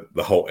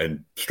the whole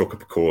end struck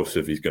up a chorus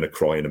of he's going to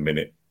cry in a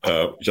minute,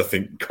 which I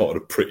think kind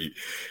of pretty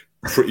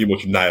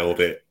much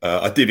nailed it.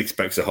 I did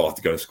expect Zaha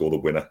to go and score the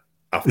winner.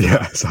 After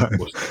that, I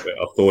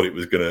thought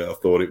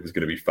it was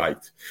gonna be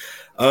fate.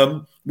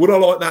 Would I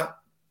like that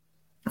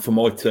for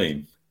my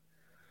team?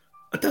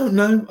 I don't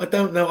know.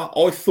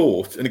 I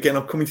thought, and again,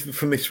 I'm coming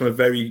from this from a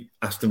very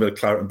Aston Villa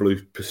Claret and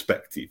Blue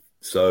perspective.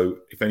 So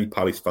if any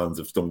Palace fans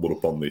have stumbled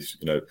upon this,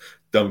 you know,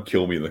 don't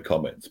kill me in the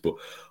comments. But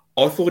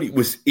I thought it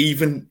was a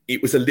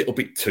little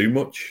bit too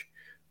much.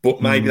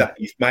 But maybe that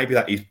is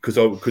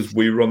because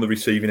we were on the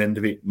receiving end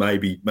of it.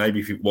 Maybe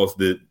if it was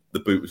the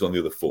boot was on the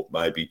other foot,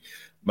 maybe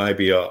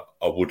I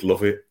would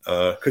love it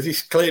because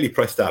he's clearly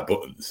pressed our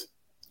buttons.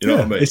 You know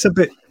what I mean? It's a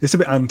bit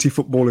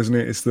anti-football, isn't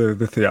it? It's the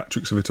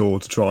theatrics of it all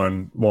to try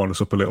and wind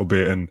us up a little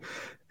bit. And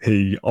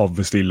he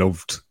obviously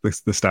loved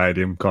the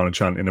stadium kind of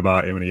chanting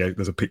about him. And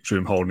there's a picture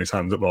of him holding his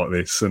hands up like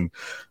this. And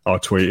I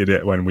tweeted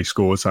it when we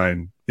scored,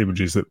 saying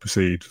images that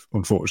precede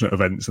unfortunate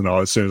events. And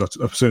as soon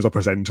as I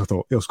press enter, I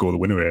thought he'll score the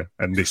winner here,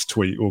 and this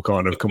tweet will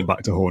kind of come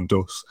back to haunt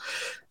us.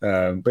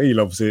 But he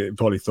loves it.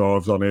 Probably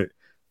thrives on it.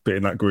 Bit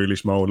in that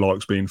Grealish mould,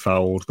 likes being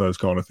fouled, those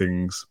kind of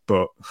things.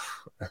 But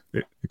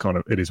it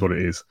is what it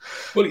is.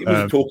 Well, it was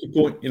a talking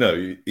point, you know.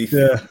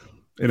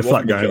 In a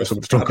flat game,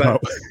 something to talk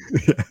about.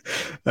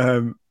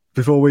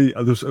 Before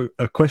there's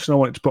a question I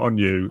wanted to put on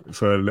you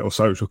for a little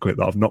social clip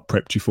that I've not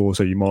prepped you for,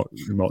 so you might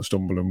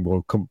stumble and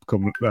will come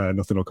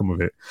nothing will come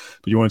of it.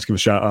 But you wanted to give a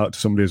shout out to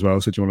somebody as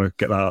well, so do you want to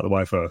get that out of the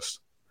way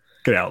first?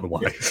 Get it out of the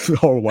way. It's a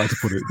horrible way to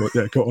put it, but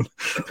yeah, go on.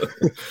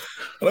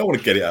 I don't want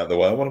to get it out of the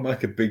way. I want to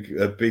make a big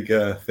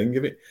thing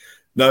of it.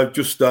 No,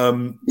 just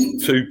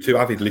two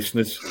avid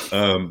listeners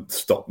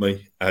stopped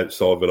me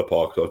outside Villa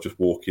Park. I was just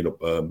walking up.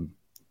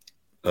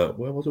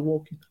 Where was I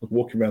walking? I was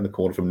walking around the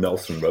corner from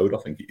Nelson Road, I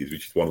think it is,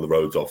 which is one of the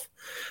roads off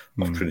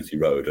Trinity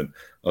Road, and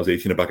I was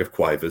eating a bag of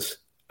quavers,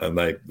 and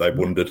they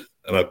wondered,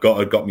 and I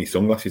got me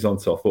sunglasses on,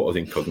 so I thought I was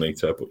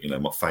incognito, but you know,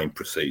 my fame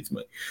precedes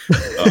me.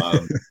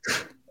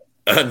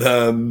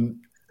 It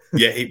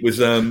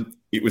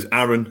was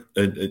Aaron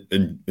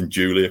and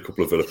Julie, a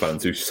couple of other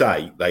fans, who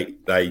say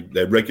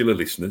they're regular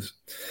listeners.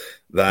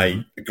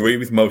 They agree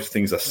with most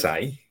things I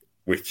say,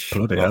 which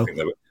I think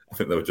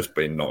they were just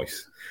being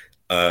nice.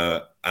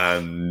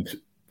 And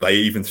they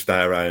even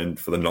stay around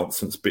for the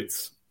nonsense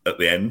bits at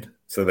the end,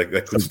 so they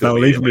could still.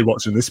 They'll even be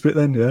watching this bit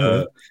then,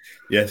 yeah.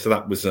 So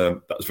that was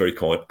very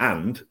kind,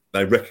 and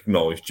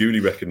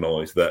Julie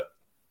recognised that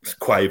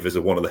quavers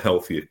are one of the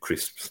healthier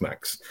crisp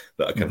snacks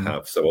that I can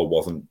have. So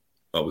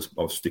I was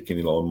sticking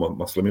in on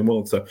my slimming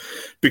world. So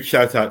big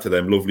shout out to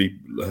them, lovely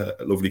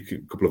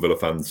couple of Villa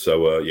fans.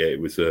 So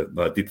it was.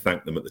 I did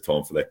thank them at the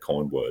time for their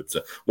kind words.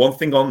 One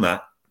thing on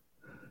that,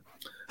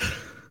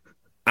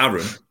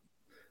 Aaron.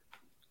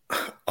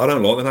 I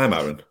don't like the name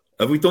Aaron.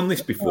 Have we done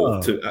this before?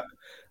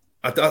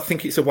 I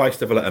think it's a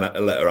waste of a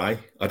letter A.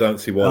 I don't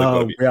see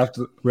why.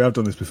 We have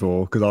done this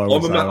before because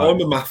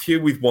I'm a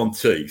Matthew with one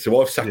T, so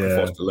I've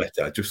sacrificed a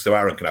letter just so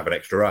Aaron can have an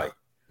extra A.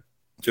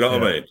 Do you know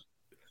what I mean?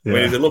 Yeah. I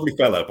mean, he's a lovely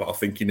fellow, but I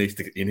think he needs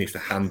to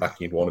hand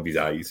back in one of his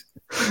A's.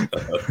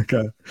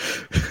 Okay.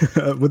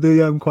 Were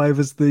the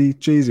quavers the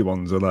cheesy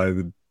ones, or are they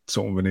the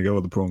salt and vinegar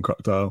or the prawn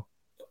cocktail?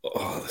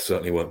 Oh, they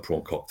certainly weren't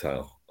prawn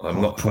cocktail.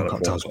 I'm not. Prawn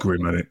cocktail's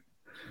grim, isn't it?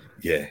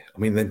 Yeah, I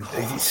mean, then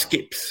it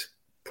skips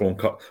prawn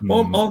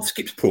cocktail. Aren't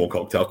Skips prawn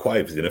cocktail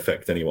quavers in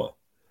effect anyway?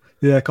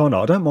 Yeah, kind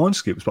of. I don't mind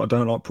Skips, but I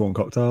don't like prawn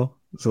cocktail.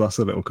 So that's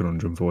a little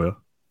conundrum for you.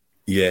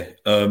 Yeah,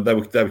 they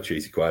were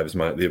cheesy quavers,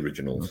 mate. The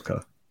originals.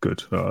 Okay,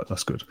 good. All right,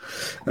 that's good.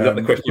 Is that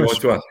the question you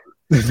wanted to ask?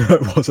 No,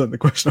 it wasn't. The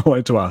question I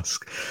wanted to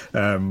ask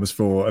was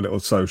for a little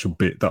social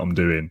bit that I'm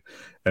doing.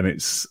 And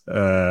it's,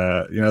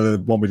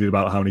 the one we did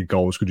about how many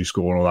goals could you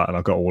score and all that. And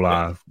I've got all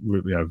our,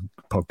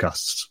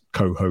 podcasts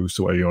co-hosts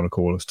or whatever you want to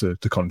call us to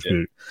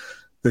contribute.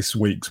 this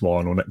week's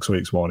one or next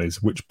week's one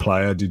is which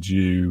player did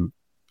you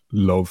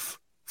love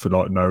for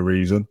like no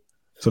reason?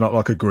 So not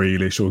like a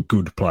Grealish or a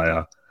good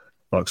player,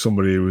 like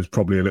somebody who was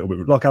probably a little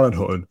bit like Alan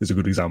Hutton is a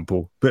good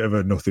example, bit of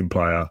a nothing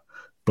player,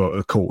 but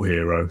a cult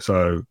hero. So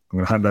I'm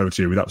going to hand over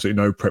to you with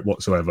absolutely no prep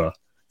whatsoever.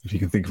 If you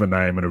can think of a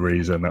name and a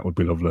reason, that would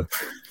be lovely.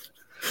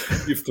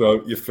 You've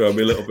thrown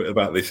me a little bit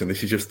about this, and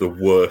this is just the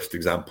worst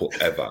example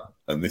ever.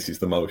 And this is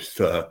the most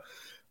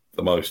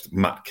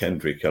Matt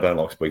Kendrick. I don't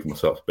like speaking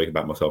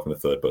about myself in the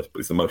third person, but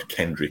it's the most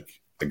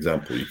Kendrick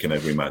example you can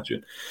ever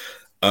imagine.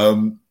 We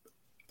were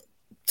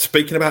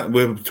talking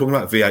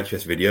about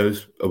VHS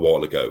videos a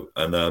while ago,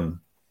 and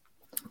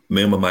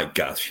me and my mate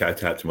Gaz,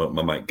 shout out to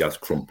my mate Gaz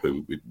Crump,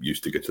 who we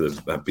used to go to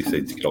the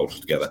BC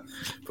Ticket together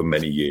for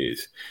many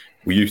years.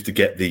 We used to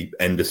get the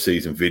end of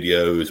season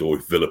videos, or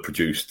if Villa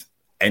produced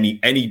any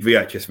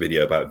VHS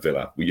video about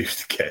Villa, we used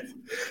to get.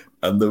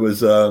 And there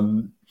was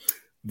a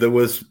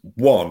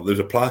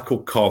player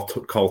called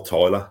Carl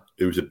Tyler,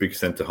 who was a big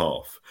centre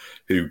half,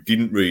 who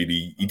didn't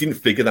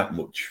figure that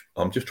much.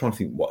 I'm just trying to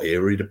think what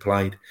era he'd have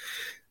played.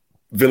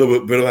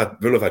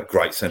 Villa had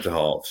great centre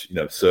halves,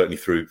 certainly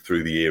through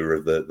the era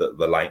of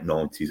the late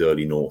 90s,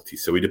 early noughties.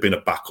 So he'd have been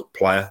a backup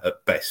player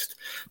at best.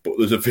 But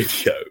there's a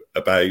video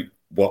about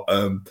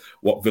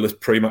what Villa's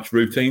pre-match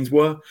routines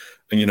were,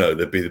 and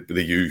there'd be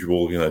the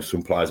usual.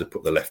 Some players would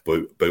put the left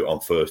boot on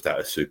first out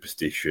of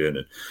superstition,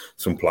 and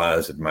some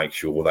players would make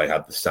sure they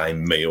had the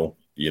same meal,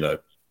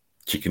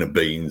 chicken and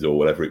beans or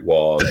whatever it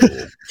was,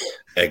 or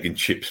egg and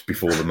chips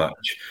before the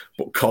match.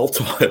 But Carl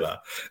Tyler,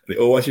 it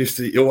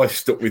always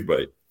stuck with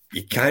me.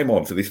 He came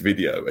on to this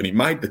video and he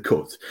made the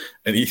cut,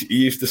 and he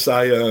used to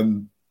say, I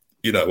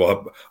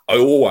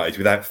always,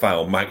 without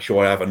fail, make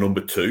sure I have a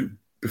number 2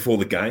 before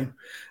the game.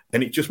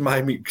 And it just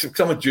made me, because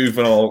I'm a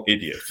juvenile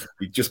idiot,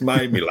 it just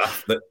made me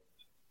laugh that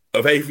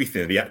of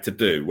everything that he had to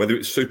do, whether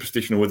it's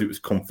superstition or whether it was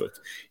comfort,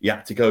 he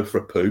had to go for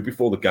a poo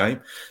before the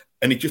game.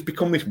 And he just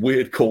become this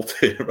weird cult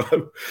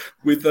hero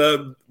with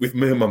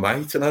me and my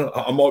mate. And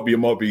I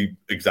might be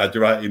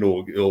exaggerating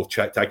or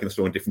taking the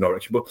story in a different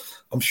direction, but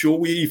I'm sure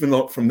we even,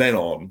 like, from then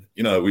on,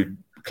 we're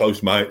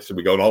close mates and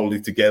we go on holiday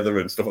together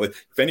and stuff like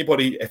that.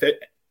 If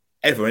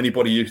ever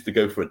anybody used to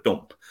go for a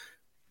dump,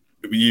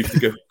 we used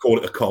to call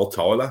it a Carl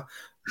Tyler.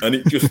 And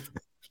it just,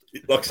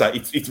 like I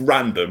say, it's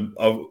random.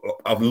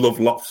 I've loved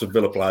lots of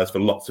Villa players for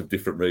lots of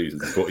different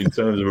reasons, but in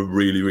terms of a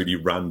really, really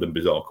random,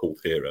 bizarre cult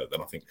hero,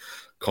 then I think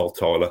Carl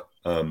Tyler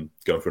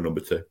going for a number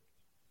 2.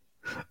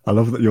 I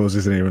love that yours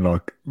isn't even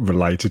like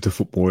related to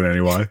football in any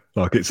way.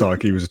 Like it's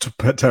like he was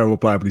a terrible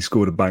player, but he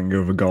scored a banger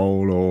of a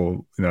goal,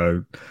 or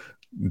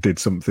did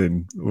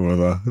something or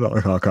other.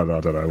 Like, I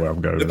don't know where I'm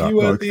going with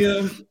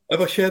that.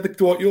 Have I shared the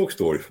Dwight York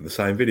story from the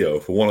same video,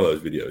 for one of those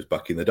videos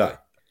back in the day?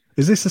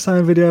 Is this the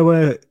same video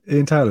where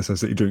Ian Taylor says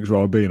that he drinks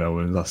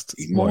Ribena and that's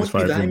what his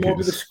favourite drink is? It might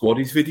be the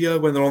Squaddies video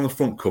when they're on the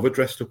front cover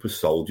dressed up as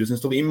soldiers and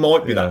stuff. It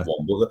might be that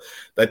one, but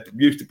they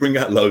used to bring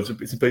out loads of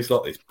bits and pieces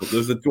like this. But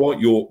there's the Dwight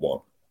York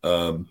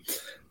one,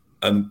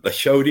 and they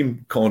showed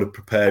him kind of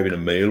preparing a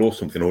meal or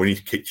something, or in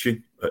his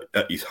kitchen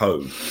at his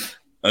home.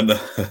 And I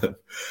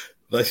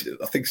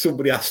think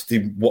somebody asked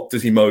him, what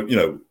does he most,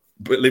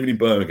 but living in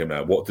Birmingham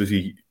now, what does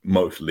he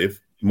most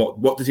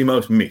what does he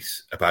most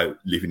miss about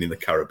living in the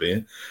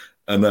Caribbean?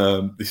 And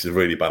this is a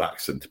really bad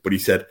accent, but he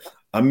said,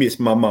 I miss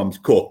my mum's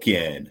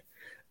cooking.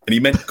 And he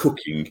meant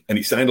cooking, and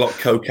it sounded like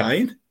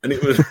cocaine. And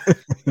it was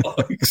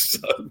like,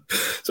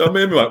 so I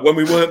remember, like, when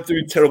we weren't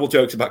doing terrible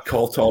jokes about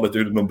Carl Tyler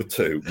doing a number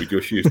 2, we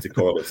just used to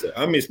call it,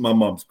 I miss my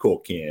mum's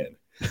cooking.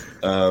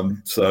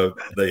 So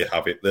there you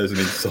have it. There's an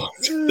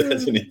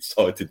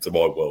insight into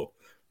my world.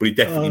 But he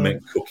definitely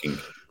meant cooking.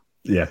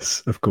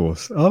 Yes, of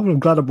course. Oh, I'm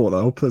glad I brought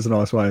that up. That's a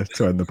nice way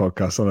to end the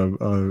podcast on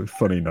a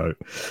funny note.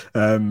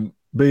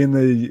 Being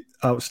the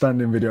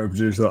outstanding video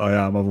producer that I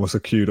am, I've also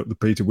queued up the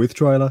Peter With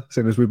trailer.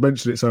 Seeing as we've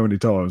mentioned it so many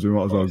times, we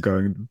might as well go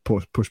and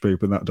push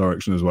people in that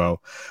direction as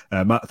well.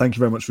 Matt, thank you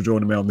very much for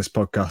joining me on this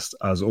podcast,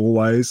 as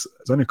always.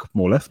 There's only a couple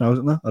more left now,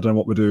 isn't there? I don't know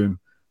what we're doing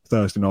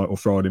Thursday night or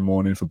Friday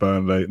morning for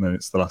Burnley, and then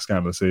it's the last game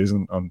of the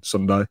season on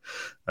Sunday.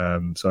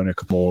 So only a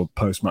couple more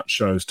post-match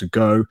shows to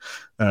go.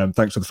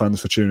 Thanks to the fans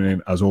for tuning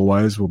in, as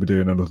always. We'll be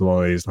doing another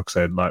one of these, like I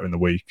said, later in the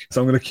week.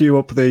 So I'm going to queue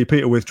up the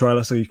Peter With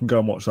trailer so you can go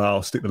and watch that.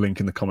 I'll stick the link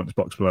in the comments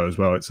box below as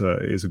well. It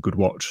is a good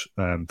watch.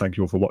 Thank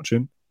you all for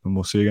watching, and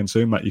we'll see you again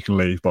soon. Matt, you can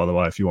leave, by the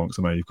way, if you want,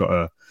 because I know you've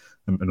got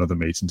another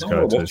meeting to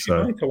go to.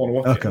 I want to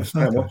watch it.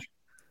 Okay.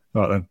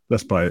 All right, then.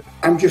 Let's play it.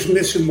 I'm just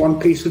missing one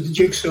piece of the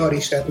jigsaw,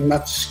 he said, and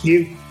that's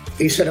you.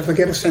 He said, if I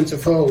get a centre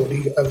forward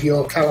of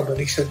your calibre,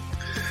 he said,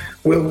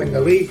 we'll win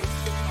the league.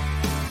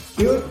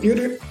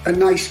 You're a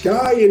nice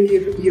guy, and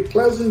you're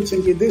pleasant,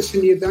 and you're this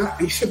and you're that.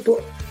 He said,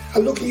 but I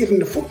look at you in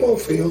the football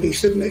field. He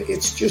said,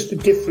 it's just a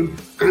different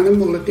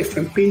animal, a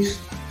different beast.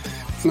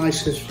 And I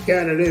said,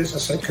 yeah, it is. I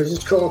said, because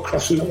it's called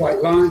crossing the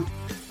white line.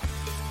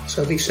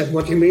 So he said,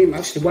 what do you mean?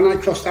 I said, when I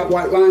cross that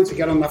white line to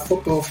get on that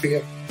football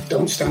field,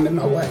 don't stand in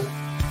my way.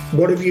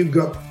 What have you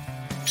got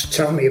to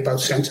tell me about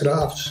centre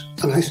halves?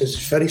 And I said,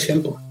 it's very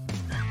simple.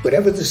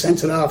 Whatever the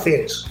centre half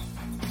is,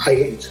 I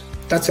ain't.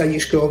 That's how you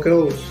score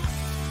goals.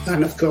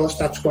 And of course,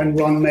 that's when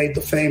Ron made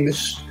the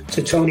famous,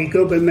 to Tony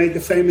Gubbin, made the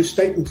famous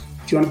statement, "Do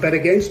you want to bet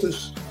against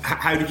us?"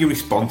 How did you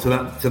respond to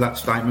that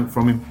statement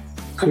from him?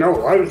 I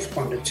know I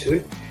responded to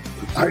it.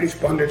 I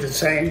responded to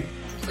saying,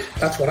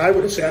 that's what I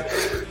would have said.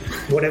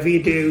 Whatever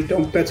you do,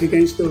 don't bet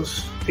against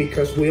us,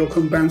 because we'll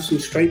come bouncing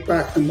straight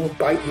back and we'll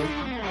bite you.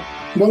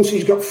 Once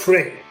he's got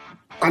free,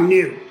 I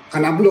knew.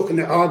 And I'm looking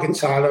at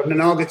Augenthaler, and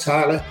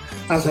Augenthaler,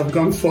 as I've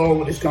gone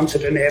forward, has gone to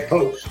the near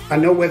post. I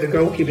know where the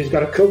goalkeeper's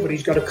got to cover.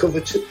 He's got to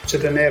cover to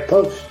the near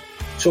post.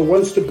 So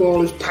once the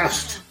ball is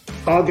past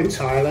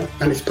Augenthaler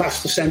and it's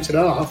past the centre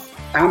half,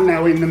 I'm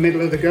now in the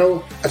middle of the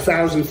goal.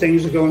 1,000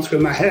 things are going through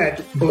my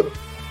head, but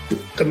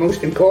the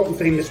most important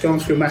thing that's going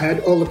through my head,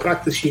 all the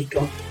practice you've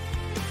done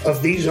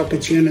of these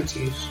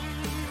opportunities,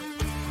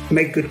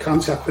 make good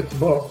contact with the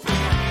ball.